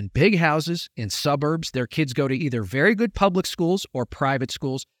 live in big houses in suburbs. Their kids go to either very good public schools or private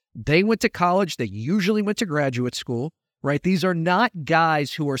schools. They went to college. They usually went to graduate school, right? These are not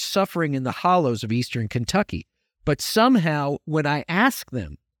guys who are suffering in the hollows of Eastern Kentucky. But somehow, when I ask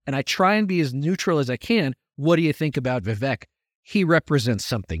them, and I try and be as neutral as I can, what do you think about Vivek? He represents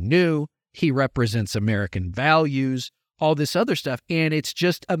something new. He represents American values, all this other stuff. And it's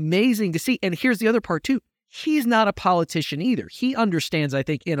just amazing to see. And here's the other part too. He's not a politician either. He understands, I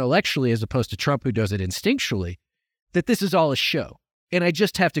think, intellectually, as opposed to Trump, who does it instinctually, that this is all a show. And I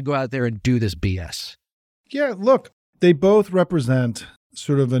just have to go out there and do this BS. Yeah, look, they both represent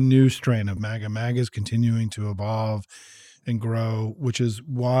sort of a new strain of MAGA. MAGA is continuing to evolve and grow, which is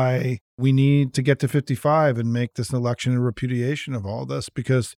why we need to get to 55 and make this election a repudiation of all this.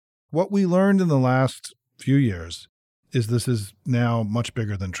 Because what we learned in the last few years is this is now much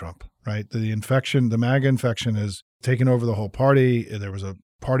bigger than Trump, right? The MAGA infection has taken over the whole party. There was a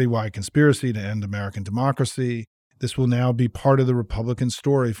party-wide conspiracy to end American democracy. This will now be part of the Republican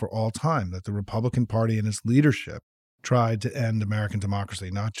story for all time, that the Republican Party and its leadership tried to end American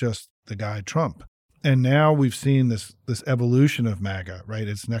democracy, not just the guy Trump. And now we've seen this evolution of MAGA, right?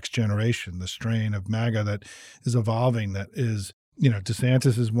 It's next generation, the strain of MAGA that is evolving, that is,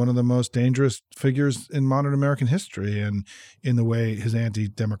 DeSantis is one of the most dangerous figures in modern American history, and in the way his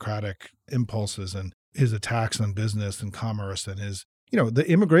anti-democratic impulses and his attacks on business and commerce and his, the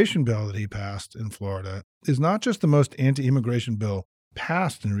immigration bill that he passed in Florida is not just the most anti-immigration bill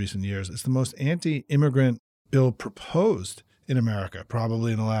passed in recent years, it's the most anti-immigrant bill proposed in America,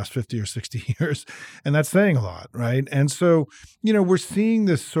 probably in the last 50 or 60 years. And that's saying a lot, right? And so, we're seeing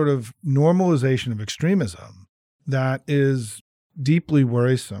this sort of normalization of extremism that is deeply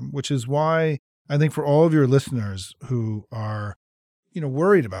worrisome, which is why I think for all of your listeners who are,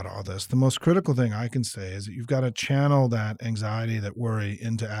 worried about all this, the most critical thing I can say is that you've got to channel that anxiety, that worry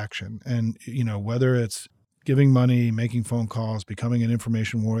into action. And, whether it's giving money, making phone calls, becoming an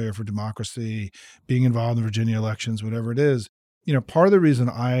information warrior for democracy, being involved in Virginia elections, whatever it is, part of the reason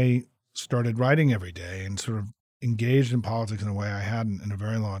I started writing every day and sort of engaged in politics in a way I hadn't in a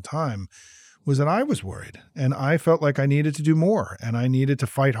very long time was that I was worried, and I felt like I needed to do more, and I needed to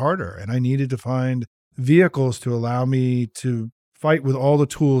fight harder, and I needed to find vehicles to allow me to fight with all the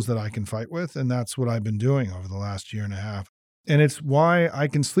tools that I can fight with. And that's what I've been doing over the last year and a half. And it's why I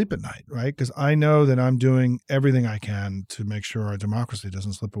can sleep at night, right? Because I know that I'm doing everything I can to make sure our democracy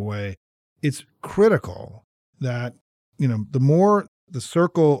doesn't slip away. It's critical that, the more the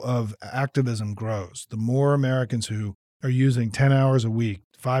circle of activism grows, the more Americans who are using 10 hours a week,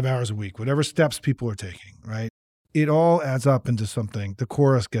 5 hours a week, whatever steps people are taking, right? It all adds up into something. The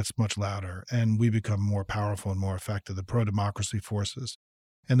chorus gets much louder and we become more powerful and more effective, the pro-democracy forces.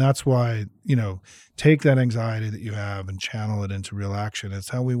 And that's why, take that anxiety that you have and channel it into real action. It's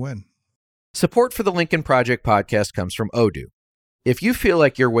how we win. Support for the Lincoln Project podcast comes from Odoo. If you feel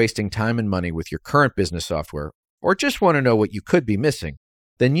like you're wasting time and money with your current business software, or just want to know what you could be missing,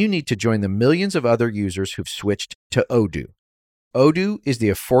 then you need to join the millions of other users who've switched to Odoo. Odoo is the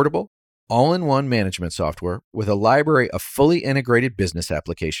affordable, all-in-one management software with a library of fully integrated business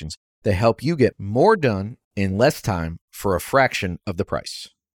applications that help you get more done in less time for a fraction of the price.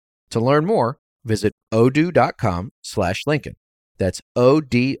 To learn more, visit odoo.com/Lincoln. That's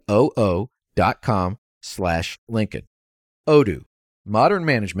odoo.com/Lincoln. Odoo, modern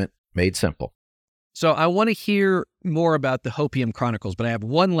management made simple. So I want to hear more about the Hopium Chronicles, but I have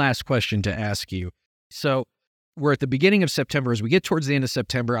one last question to ask you. So we're at the beginning of September. As we get towards the end of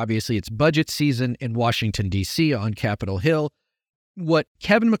September, obviously it's budget season in Washington, D.C. on Capitol Hill. What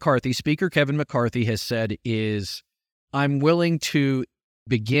Speaker Kevin McCarthy has said is, I'm willing to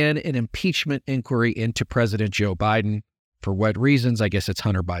begin an impeachment inquiry into President Joe Biden. For what reasons? I guess it's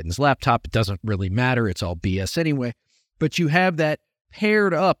Hunter Biden's laptop. It doesn't really matter. It's all BS anyway. But you have that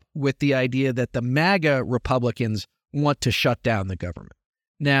paired up with the idea that the MAGA Republicans want to shut down the government.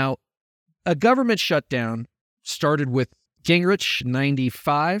 Now, a government shutdown started with Gingrich,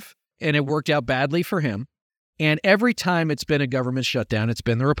 95, and it worked out badly for him. And every time it's been a government shutdown, it's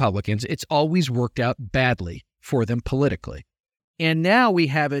been the Republicans. It's always worked out badly for them politically. And now we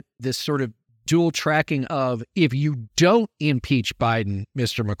have this sort of dual tracking of, if you don't impeach Biden,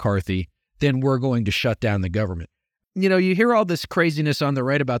 Mr. McCarthy, then we're going to shut down the government. You hear all this craziness on the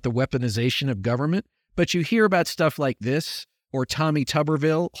right about the weaponization of government, but you hear about stuff like this, or Tommy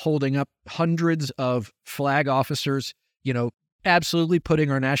Tuberville holding up hundreds of flag officers, absolutely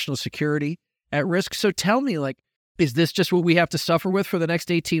putting our national security at risk. So tell me, is this just what we have to suffer with for the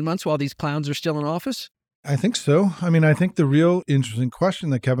next 18 months while these clowns are still in office? I think so. I think the real interesting question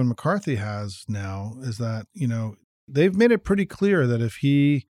that Kevin McCarthy has now is that, they've made it pretty clear that if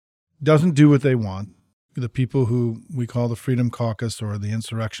he doesn't do what they want, the people who we call the Freedom Caucus or the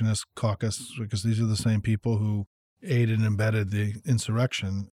Insurrectionist Caucus, because these are the same people who aided and embedded the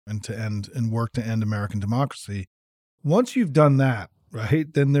insurrection and work to end American democracy. Once you've done that,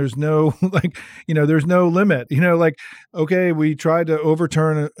 right, then there's no there's no limit. Okay, we tried to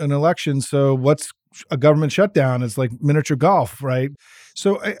overturn an election, so what's a government shutdown is like miniature golf, right?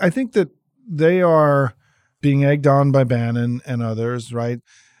 So I think that they are being egged on by Bannon and others, right?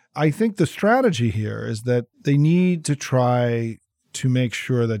 I think the strategy here is that they need to try to make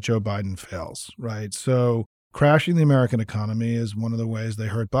sure that Joe Biden fails, right? So crashing the American economy is one of the ways they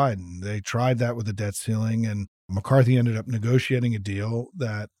hurt Biden. They tried that with the debt ceiling, and McCarthy ended up negotiating a deal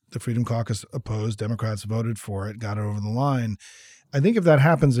that the Freedom Caucus opposed. Democrats voted for it, got it over the line. I think if that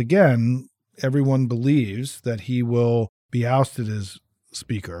happens again, everyone believes that he will be ousted as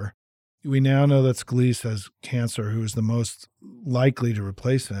Speaker. We now know that Scalise has cancer, who is the most likely to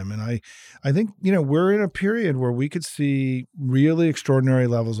replace him. And I think, we're in a period where we could see really extraordinary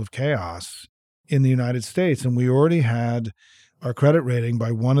levels of chaos in the United States. And we already had our credit rating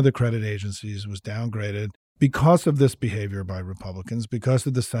by one of the credit agencies was downgraded because of this behavior by Republicans, because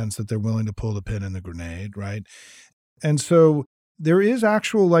of the sense that they're willing to pull the pin in the grenade, right? And so there is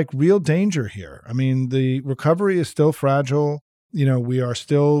actual real danger here. I mean, the recovery is still fragile. We are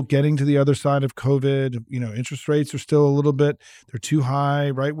still getting to the other side of COVID. Interest rates are still a little bit, they're too high,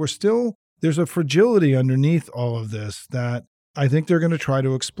 right? There's a fragility underneath all of this that I think they're going to try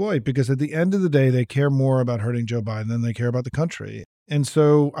to exploit, because at the end of the day, they care more about hurting Joe Biden than they care about the country. And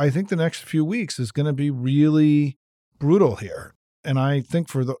so I think the next few weeks is going to be really brutal here. And I think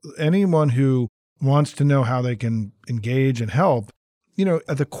for anyone who wants to know how they can engage and help,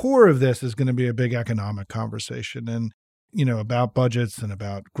 at the core of this is going to be a big economic conversation and, about budgets and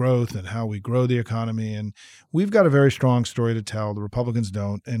about growth and how we grow the economy. And we've got a very strong story to tell. The Republicans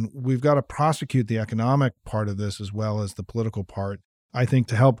don't. And we've got to prosecute the economic part of this as well as the political part, I think,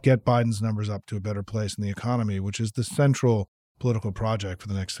 to help get Biden's numbers up to a better place in the economy, which is the central political project for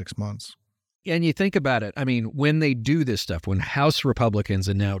the next 6 months. And you think about it, I mean, when they do this stuff, when House Republicans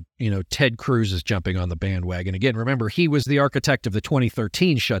and now, Ted Cruz is jumping on the bandwagon. Again, remember, he was the architect of the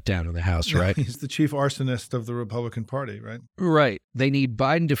 2013 shutdown in the House, right? He's the chief arsonist of the Republican Party, right? Right. They need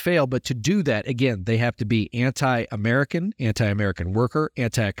Biden to fail. But to do that, again, they have to be anti-American worker,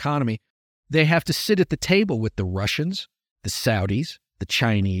 anti-economy. They have to sit at the table with the Russians, the Saudis, the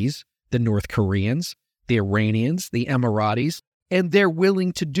Chinese, the North Koreans, the Iranians, the Emiratis, and they're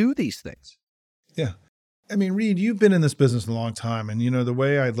willing to do these things. Yeah. I mean, Reed, you've been in this business a long time. And, the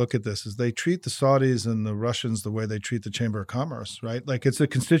way I look at this is they treat the Saudis and the Russians the way they treat the Chamber of Commerce, right? Like it's a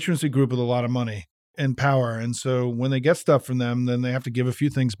constituency group with a lot of money and power. And so when they get stuff from them, then they have to give a few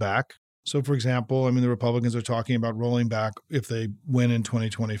things back. So, for example, the Republicans are talking about rolling back, if they win in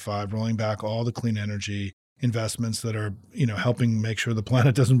 2025, rolling back all the clean energy investments that are, helping make sure the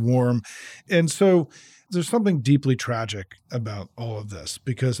planet doesn't warm. And so there's something deeply tragic about all of this,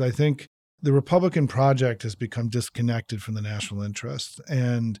 because I think the Republican project has become disconnected from the national interest.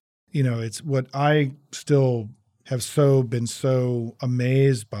 And, it's what I still have been so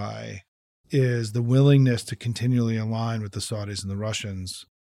amazed by is the willingness to continually align with the Saudis and the Russians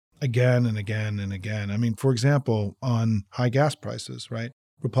again and again and again. For example, on high gas prices, right?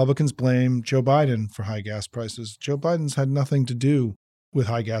 Republicans blame Joe Biden for high gas prices. Joe Biden's had nothing to do with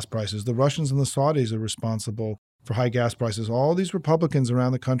high gas prices. The Russians and the Saudis are responsible for high gas prices. All these Republicans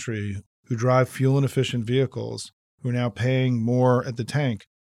around the country who drive fuel-inefficient vehicles, who are now paying more at the tank.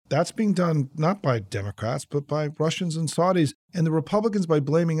 That's being done not by Democrats, but by Russians and Saudis. And the Republicans, by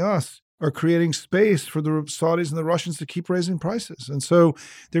blaming us, are creating space for the Saudis and the Russians to keep raising prices. And so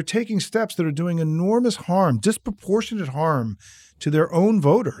they're taking steps that are doing enormous harm, disproportionate harm to their own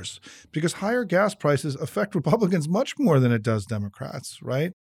voters, because higher gas prices affect Republicans much more than it does Democrats,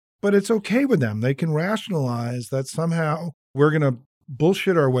 right? But it's okay with them. They can rationalize that somehow we're going to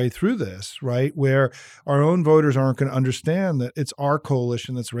bullshit our way through this, right? Where our own voters aren't going to understand that it's our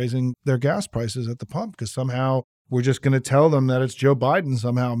coalition that's raising their gas prices at the pump, because somehow we're just going to tell them that it's Joe Biden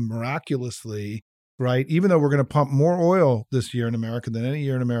somehow miraculously, right? Even though we're going to pump more oil this year in America than any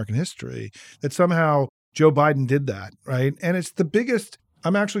year in American history, that somehow Joe Biden did that, right? And it's the biggest,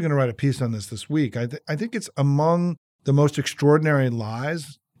 I'm actually going to write a piece on this week. I think it's among the most extraordinary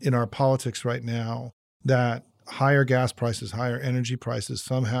lies in our politics right now that higher gas prices, higher energy prices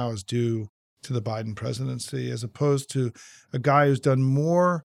somehow is due to the Biden presidency, as opposed to a guy who's done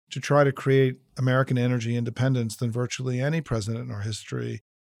more to try to create American energy independence than virtually any president in our history,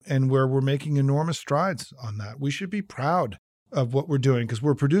 and where we're making enormous strides on that. We should be proud of what we're doing, because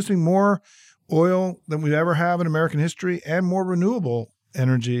we're producing more oil than we ever have in American history and more renewable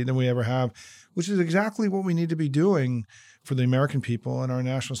energy than we ever have, which is exactly what we need to be doing for the American people and our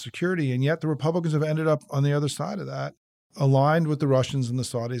national security. And yet the Republicans have ended up on the other side of that, aligned with the Russians and the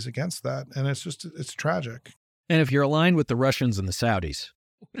Saudis against that. And it's tragic. And if you're aligned with the Russians and the Saudis,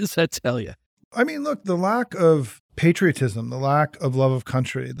 what does that tell you? Look, the lack of patriotism, the lack of love of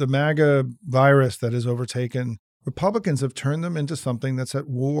country, the MAGA virus that has overtaken Republicans have turned them into something that's at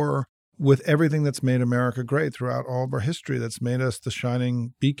war with everything that's made America great throughout all of our history, that's made us the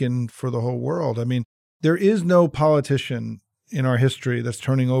shining beacon for the whole world. I mean, there is no politician in our history that's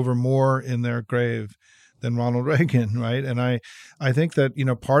turning over more in their grave than Ronald Reagan, right? And I think that,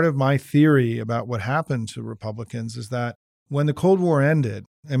 part of my theory about what happened to Republicans is that when the Cold War ended,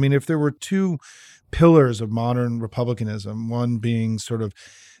 I mean, if there were two pillars of modern republicanism, one being sort of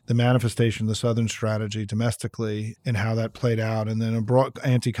the manifestation of the Southern strategy domestically and how that played out, and then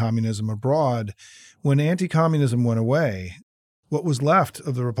anti-communism abroad, when anti-communism went away, what was left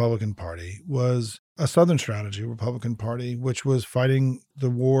of the Republican Party was a Southern strategy Republican Party, which was fighting the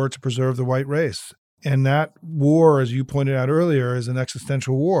war to preserve the white race. And that war, as you pointed out earlier, is an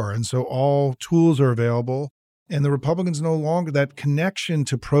existential war. And so all tools are available. And the Republicans no longer, that connection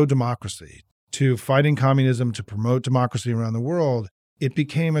to pro-democracy, to fighting communism, to promote democracy around the world, it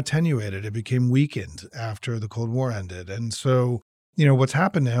became attenuated. It became weakened after the Cold War ended. And so, what's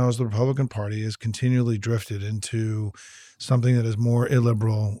happened now is the Republican Party has continually drifted into something that is more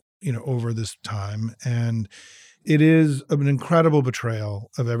illiberal, over this time. And it is an incredible betrayal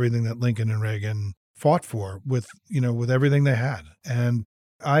of everything that Lincoln and Reagan fought for with everything they had. And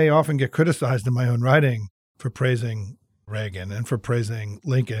I often get criticized in my own writing for praising Reagan and for praising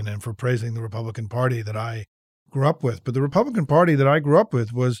Lincoln and for praising the Republican Party that I grew up with. But the Republican Party that I grew up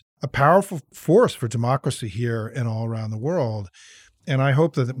with was a powerful force for democracy here and all around the world. And I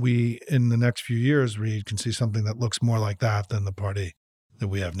hope that we, in the next few years, Reed, can see something that looks more like that than the party that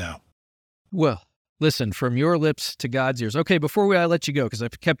we have now. Well, listen, from your lips to God's ears. Okay, before I let you go, because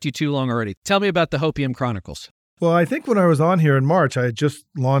I've kept you too long already, tell me about the Hopium Chronicles. Well, I think when I was on here in March, I had just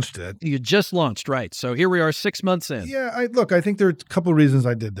launched it. You just launched, right. So here we are 6 months in. Yeah, I think there are a couple of reasons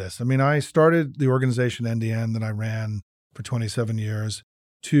I did this. I mean, I started the organization NDN that I ran for 27 years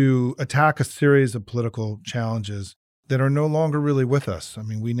to attack a series of political challenges that are no longer really with us. I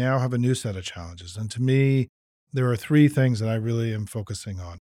mean, we now have a new set of challenges. And to me, there are three things that I really am focusing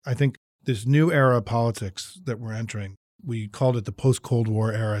on. I think this new era of politics that we're entering, we called it the post-Cold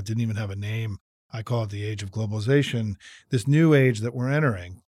War era. It didn't even have a name. I call it the age of globalization. This new age that we're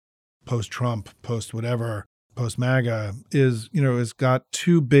entering, post-Trump, post-whatever, post-MAGA, is got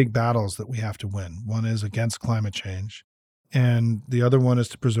two big battles that we have to win. One is against climate change, and the other one is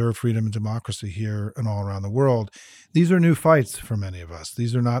to preserve freedom and democracy here and all around the world. These are new fights for many of us.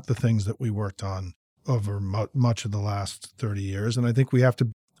 These are not the things that we worked on over much of the last 30 years. And I think we have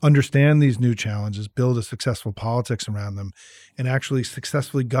to understand these new challenges, build a successful politics around them, and actually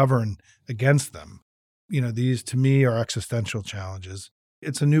successfully govern against them. These to me are existential challenges.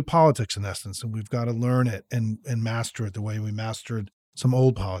 It's a new politics in essence, and we've got to learn it and master it the way we mastered some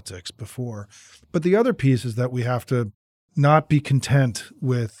old politics before. But the other piece is that we have to not be content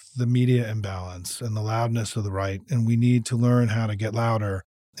with the media imbalance and the loudness of the right, and we need to learn how to get louder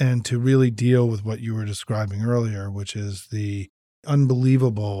and to really deal with what you were describing earlier, which is the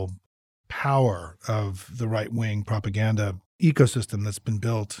unbelievable power of the right-wing propaganda ecosystem that's been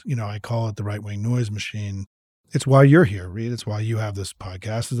built. I call it the right-wing noise machine. It's why you're here, Reed. It's why you have this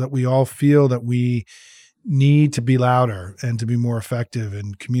podcast, is that we all feel that we need to be louder and to be more effective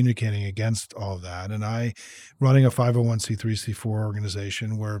in communicating against all of that. And running a 501c3, C4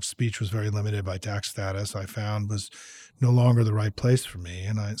 organization where speech was very limited by tax status, I found was no longer the right place for me.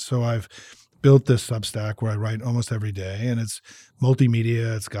 And so I've built this Substack where I write almost every day, and it's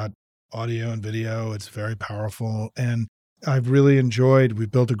multimedia. It's got audio and video. It's very powerful. And I've really enjoyed,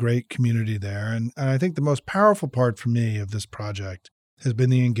 we've built a great community there. And I think the most powerful part for me of this project has been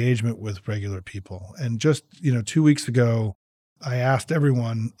the engagement with regular people. And just, 2 weeks ago, I asked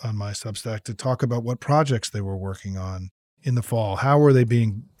everyone on my Substack to talk about what projects they were working on in the fall. How were they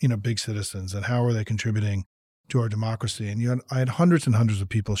being, big citizens, and how were they contributing to our democracy? And I had hundreds and hundreds of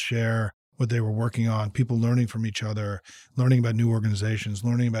people share what they were working on, people learning from each other, learning about new organizations,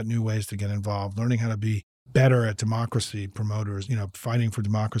 learning about new ways to get involved, learning how to be better at democracy promoters, fighting for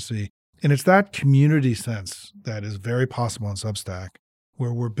democracy. And it's that community sense that is very possible in Substack,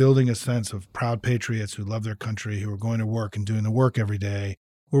 where we're building a sense of proud patriots who love their country, who are going to work and doing the work every day,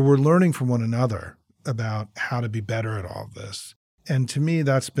 where we're learning from one another about how to be better at all of this. And to me,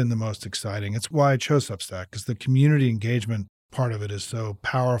 that's been the most exciting. It's why I chose Substack, because the community engagement part of it is so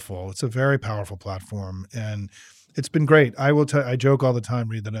powerful. It's a very powerful platform, and it's been great. I joke all the time,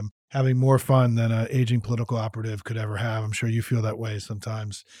 Reed, that I'm having more fun than an aging political operative could ever have. I'm sure you feel that way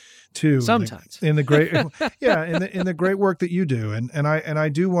sometimes too. Sometimes. In the great in the great work that you do. And I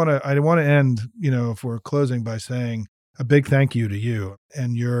do want to end, if we're closing, by saying a big thank you to you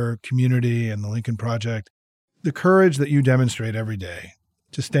and your community and the Lincoln Project. the courage that you demonstrate every day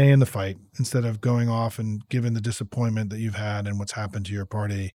to stay in the fight instead of going off and given the disappointment that you've had and what's happened to your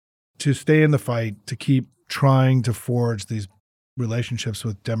party, to stay in the fight, to keep trying to forge these relationships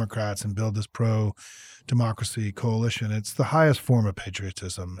with Democrats and build this pro-democracy coalition. It's the highest form of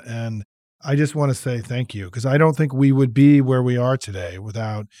patriotism. And I just want to say thank you, because I don't think we would be where we are today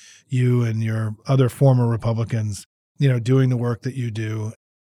without you and your other former Republicans, doing the work that you do.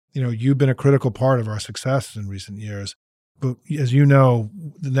 You've been a critical part of our success in recent years. But as you know,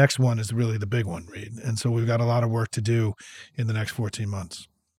 the next one is really the big one, Reed. And so we've got a lot of work to do in the next 14 months.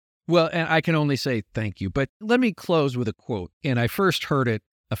 Well, and I can only say thank you. But let me close with a quote. And I first heard it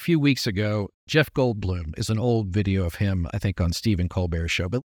a few weeks ago. Jeff Goldblum is an old video of him, I think, on Stephen Colbert's show.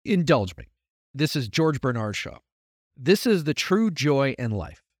 But indulge me. This is George Bernard Shaw. This is the true joy in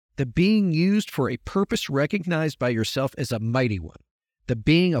life, the being used for a purpose recognized by yourself as a mighty one. The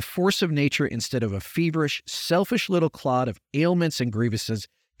being a force of nature instead of a feverish, selfish little clod of ailments and grievances,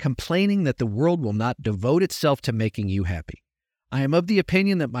 complaining that the world will not devote itself to making you happy. I am of the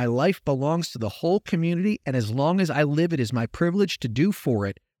opinion that my life belongs to the whole community, and as long as I live, it is my privilege to do for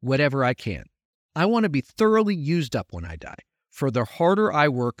it whatever I can. I want to be thoroughly used up when I die, for the harder I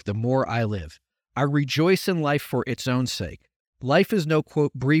work, the more I live. I rejoice in life for its own sake. Life is no,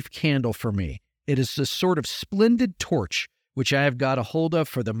 quote, brief candle for me. It is a sort of splendid torch which I have got a hold of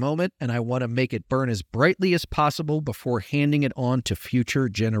for the moment, and I want to make it burn as brightly as possible before handing it on to future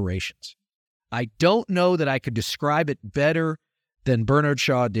generations. I don't know that I could describe it better than Bernard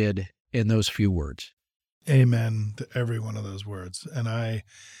Shaw did in those few words. Amen to every one of those words. And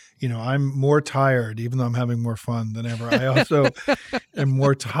I'm more tired, even though I'm having more fun than ever. I also am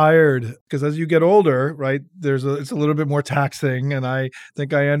more tired because as you get older, right, it's a little bit more taxing. And I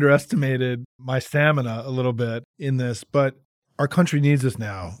think I underestimated my stamina a little bit in this. But our country needs us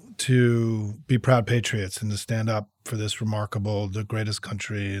now to be proud patriots and to stand up for this remarkable, the greatest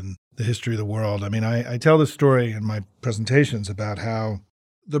country in the history of the world. I mean, I tell this story in my presentations about how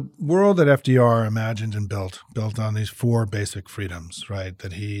the world that FDR imagined and built on these four basic freedoms, right,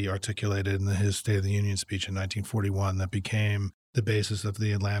 that he articulated in his State of the Union speech in 1941 that became the basis of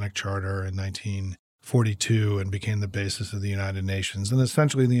the Atlantic Charter in 1942 and became the basis of the United Nations. And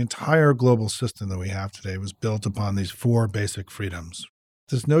essentially the entire global system that we have today was built upon these four basic freedoms.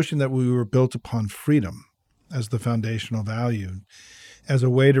 This notion that we were built upon freedom as the foundational value, as a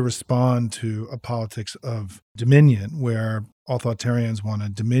way to respond to a politics of dominion where authoritarians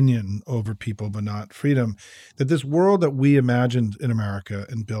wanted dominion over people but not freedom, that this world that we imagined in America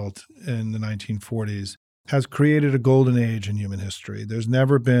and built in the 1940s has created a golden age in human history. There's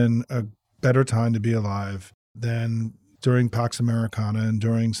never been a better time to be alive than during Pax Americana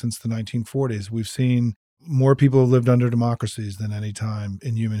and since the 1940s. We've seen more people have lived under democracies than any time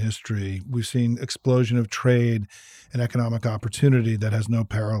in human history. We've seen explosion of trade and economic opportunity that has no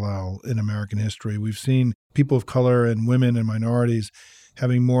parallel in American history. We've seen people of color and women and minorities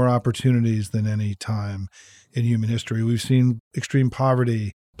having more opportunities than any time in human history. We've seen extreme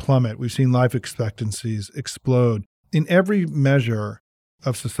poverty plummet. We've seen life expectancies explode. In every measure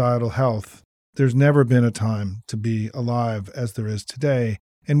of societal health, there's never been a time to be alive as there is today.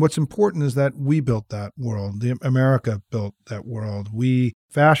 And what's important is that we built that world. America built that world. We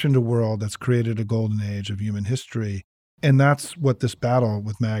fashioned a world that's created a golden age of human history. And that's what this battle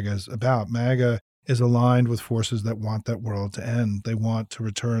with MAGA is about. MAGA is aligned with forces that want that world to end. They want to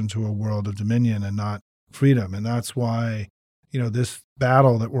return to a world of dominion and not freedom. And that's why, this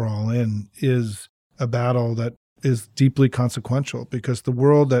battle that we're all in is a battle that is deeply consequential, because the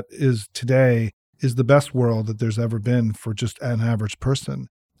world that is today is the best world that there's ever been for just an average person.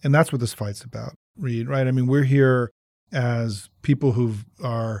 And that's what this fight's about, Reed, right? I mean, we're here as people who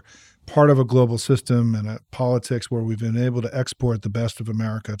are part of a global system and a politics where we've been able to export the best of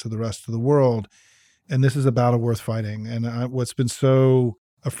America to the rest of the world. And this is a battle worth fighting. And what's been so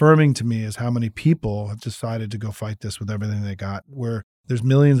affirming to me is how many people have decided to go fight this with everything they got, where there's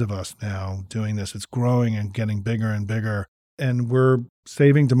millions of us now doing this. It's growing and getting bigger and bigger. And we're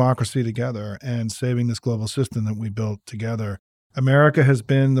saving democracy together and saving this global system that we built together. America has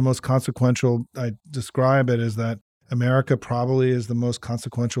been the most consequential. I describe it as that America probably is the most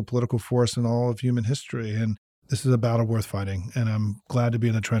consequential political force in all of human history. And this is a battle worth fighting. And I'm glad to be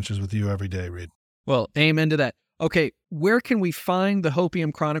in the trenches with you every day, Reed. Well, amen to that. Okay, where can we find the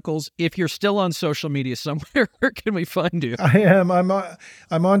Hopium Chronicles? If you're still on social media somewhere, where can we find you? I am.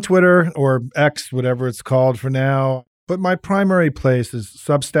 I'm on Twitter or X, whatever it's called for now. But my primary place is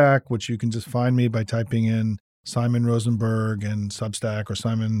Substack, which you can just find me by typing in Simon Rosenberg and Substack or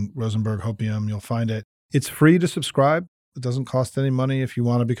Simon Rosenberg Hopium. You'll find it. It's free to subscribe. It doesn't cost any money. If you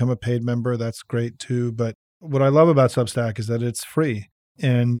want to become a paid member, that's great too. But What I love about Substack is that it's free,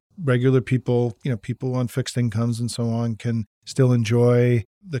 and regular people, people on fixed incomes and so on, can still enjoy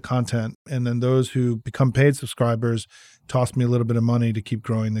the content. And then those who become paid subscribers toss me a little bit of money to keep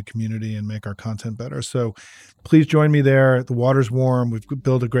growing the community and make our content better. So please join me there. The water's warm. We've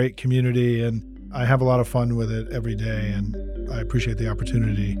built a great community, and I have a lot of fun with it every day. And I appreciate the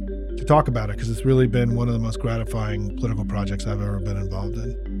opportunity to talk about it, because it's really been one of the most gratifying political projects I've ever been involved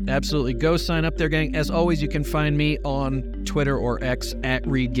in. Absolutely. Go sign up there, gang. As always, you can find me on Twitter or X at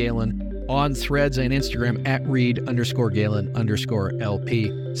Reed Galen, on Threads and Instagram at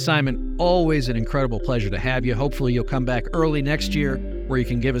Reed_Galen_LP. Simon, always an incredible pleasure to have you. Hopefully you'll come back early next year where you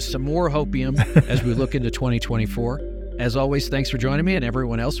can give us some more hopium as we look into 2024. As always, thanks for joining me, and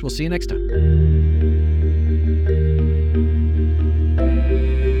everyone else, we'll see you next time.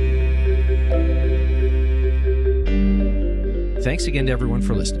 Thanks again to everyone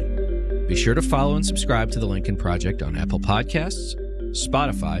for listening. Be sure to follow and subscribe to The Lincoln Project on Apple Podcasts,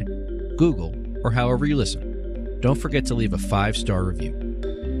 Spotify, Google, or however you listen. Don't forget to leave a 5-star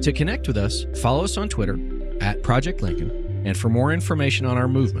review. To connect with us, follow us on Twitter at Project Lincoln, and for more information on our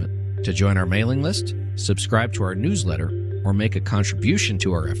movement, to join our mailing list, subscribe to our newsletter, or make a contribution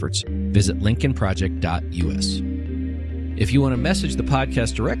to our efforts, visit lincolnproject.us. If you want to message the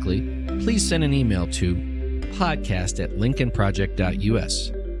podcast directly, please send an email to podcast@lincolnproject.us.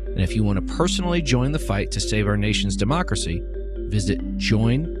 And if you want to personally join the fight to save our nation's democracy, visit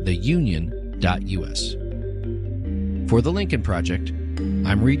jointheunion.us. For The Lincoln Project,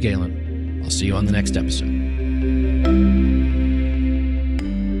 I'm Reed Galen. I'll see you on the next episode.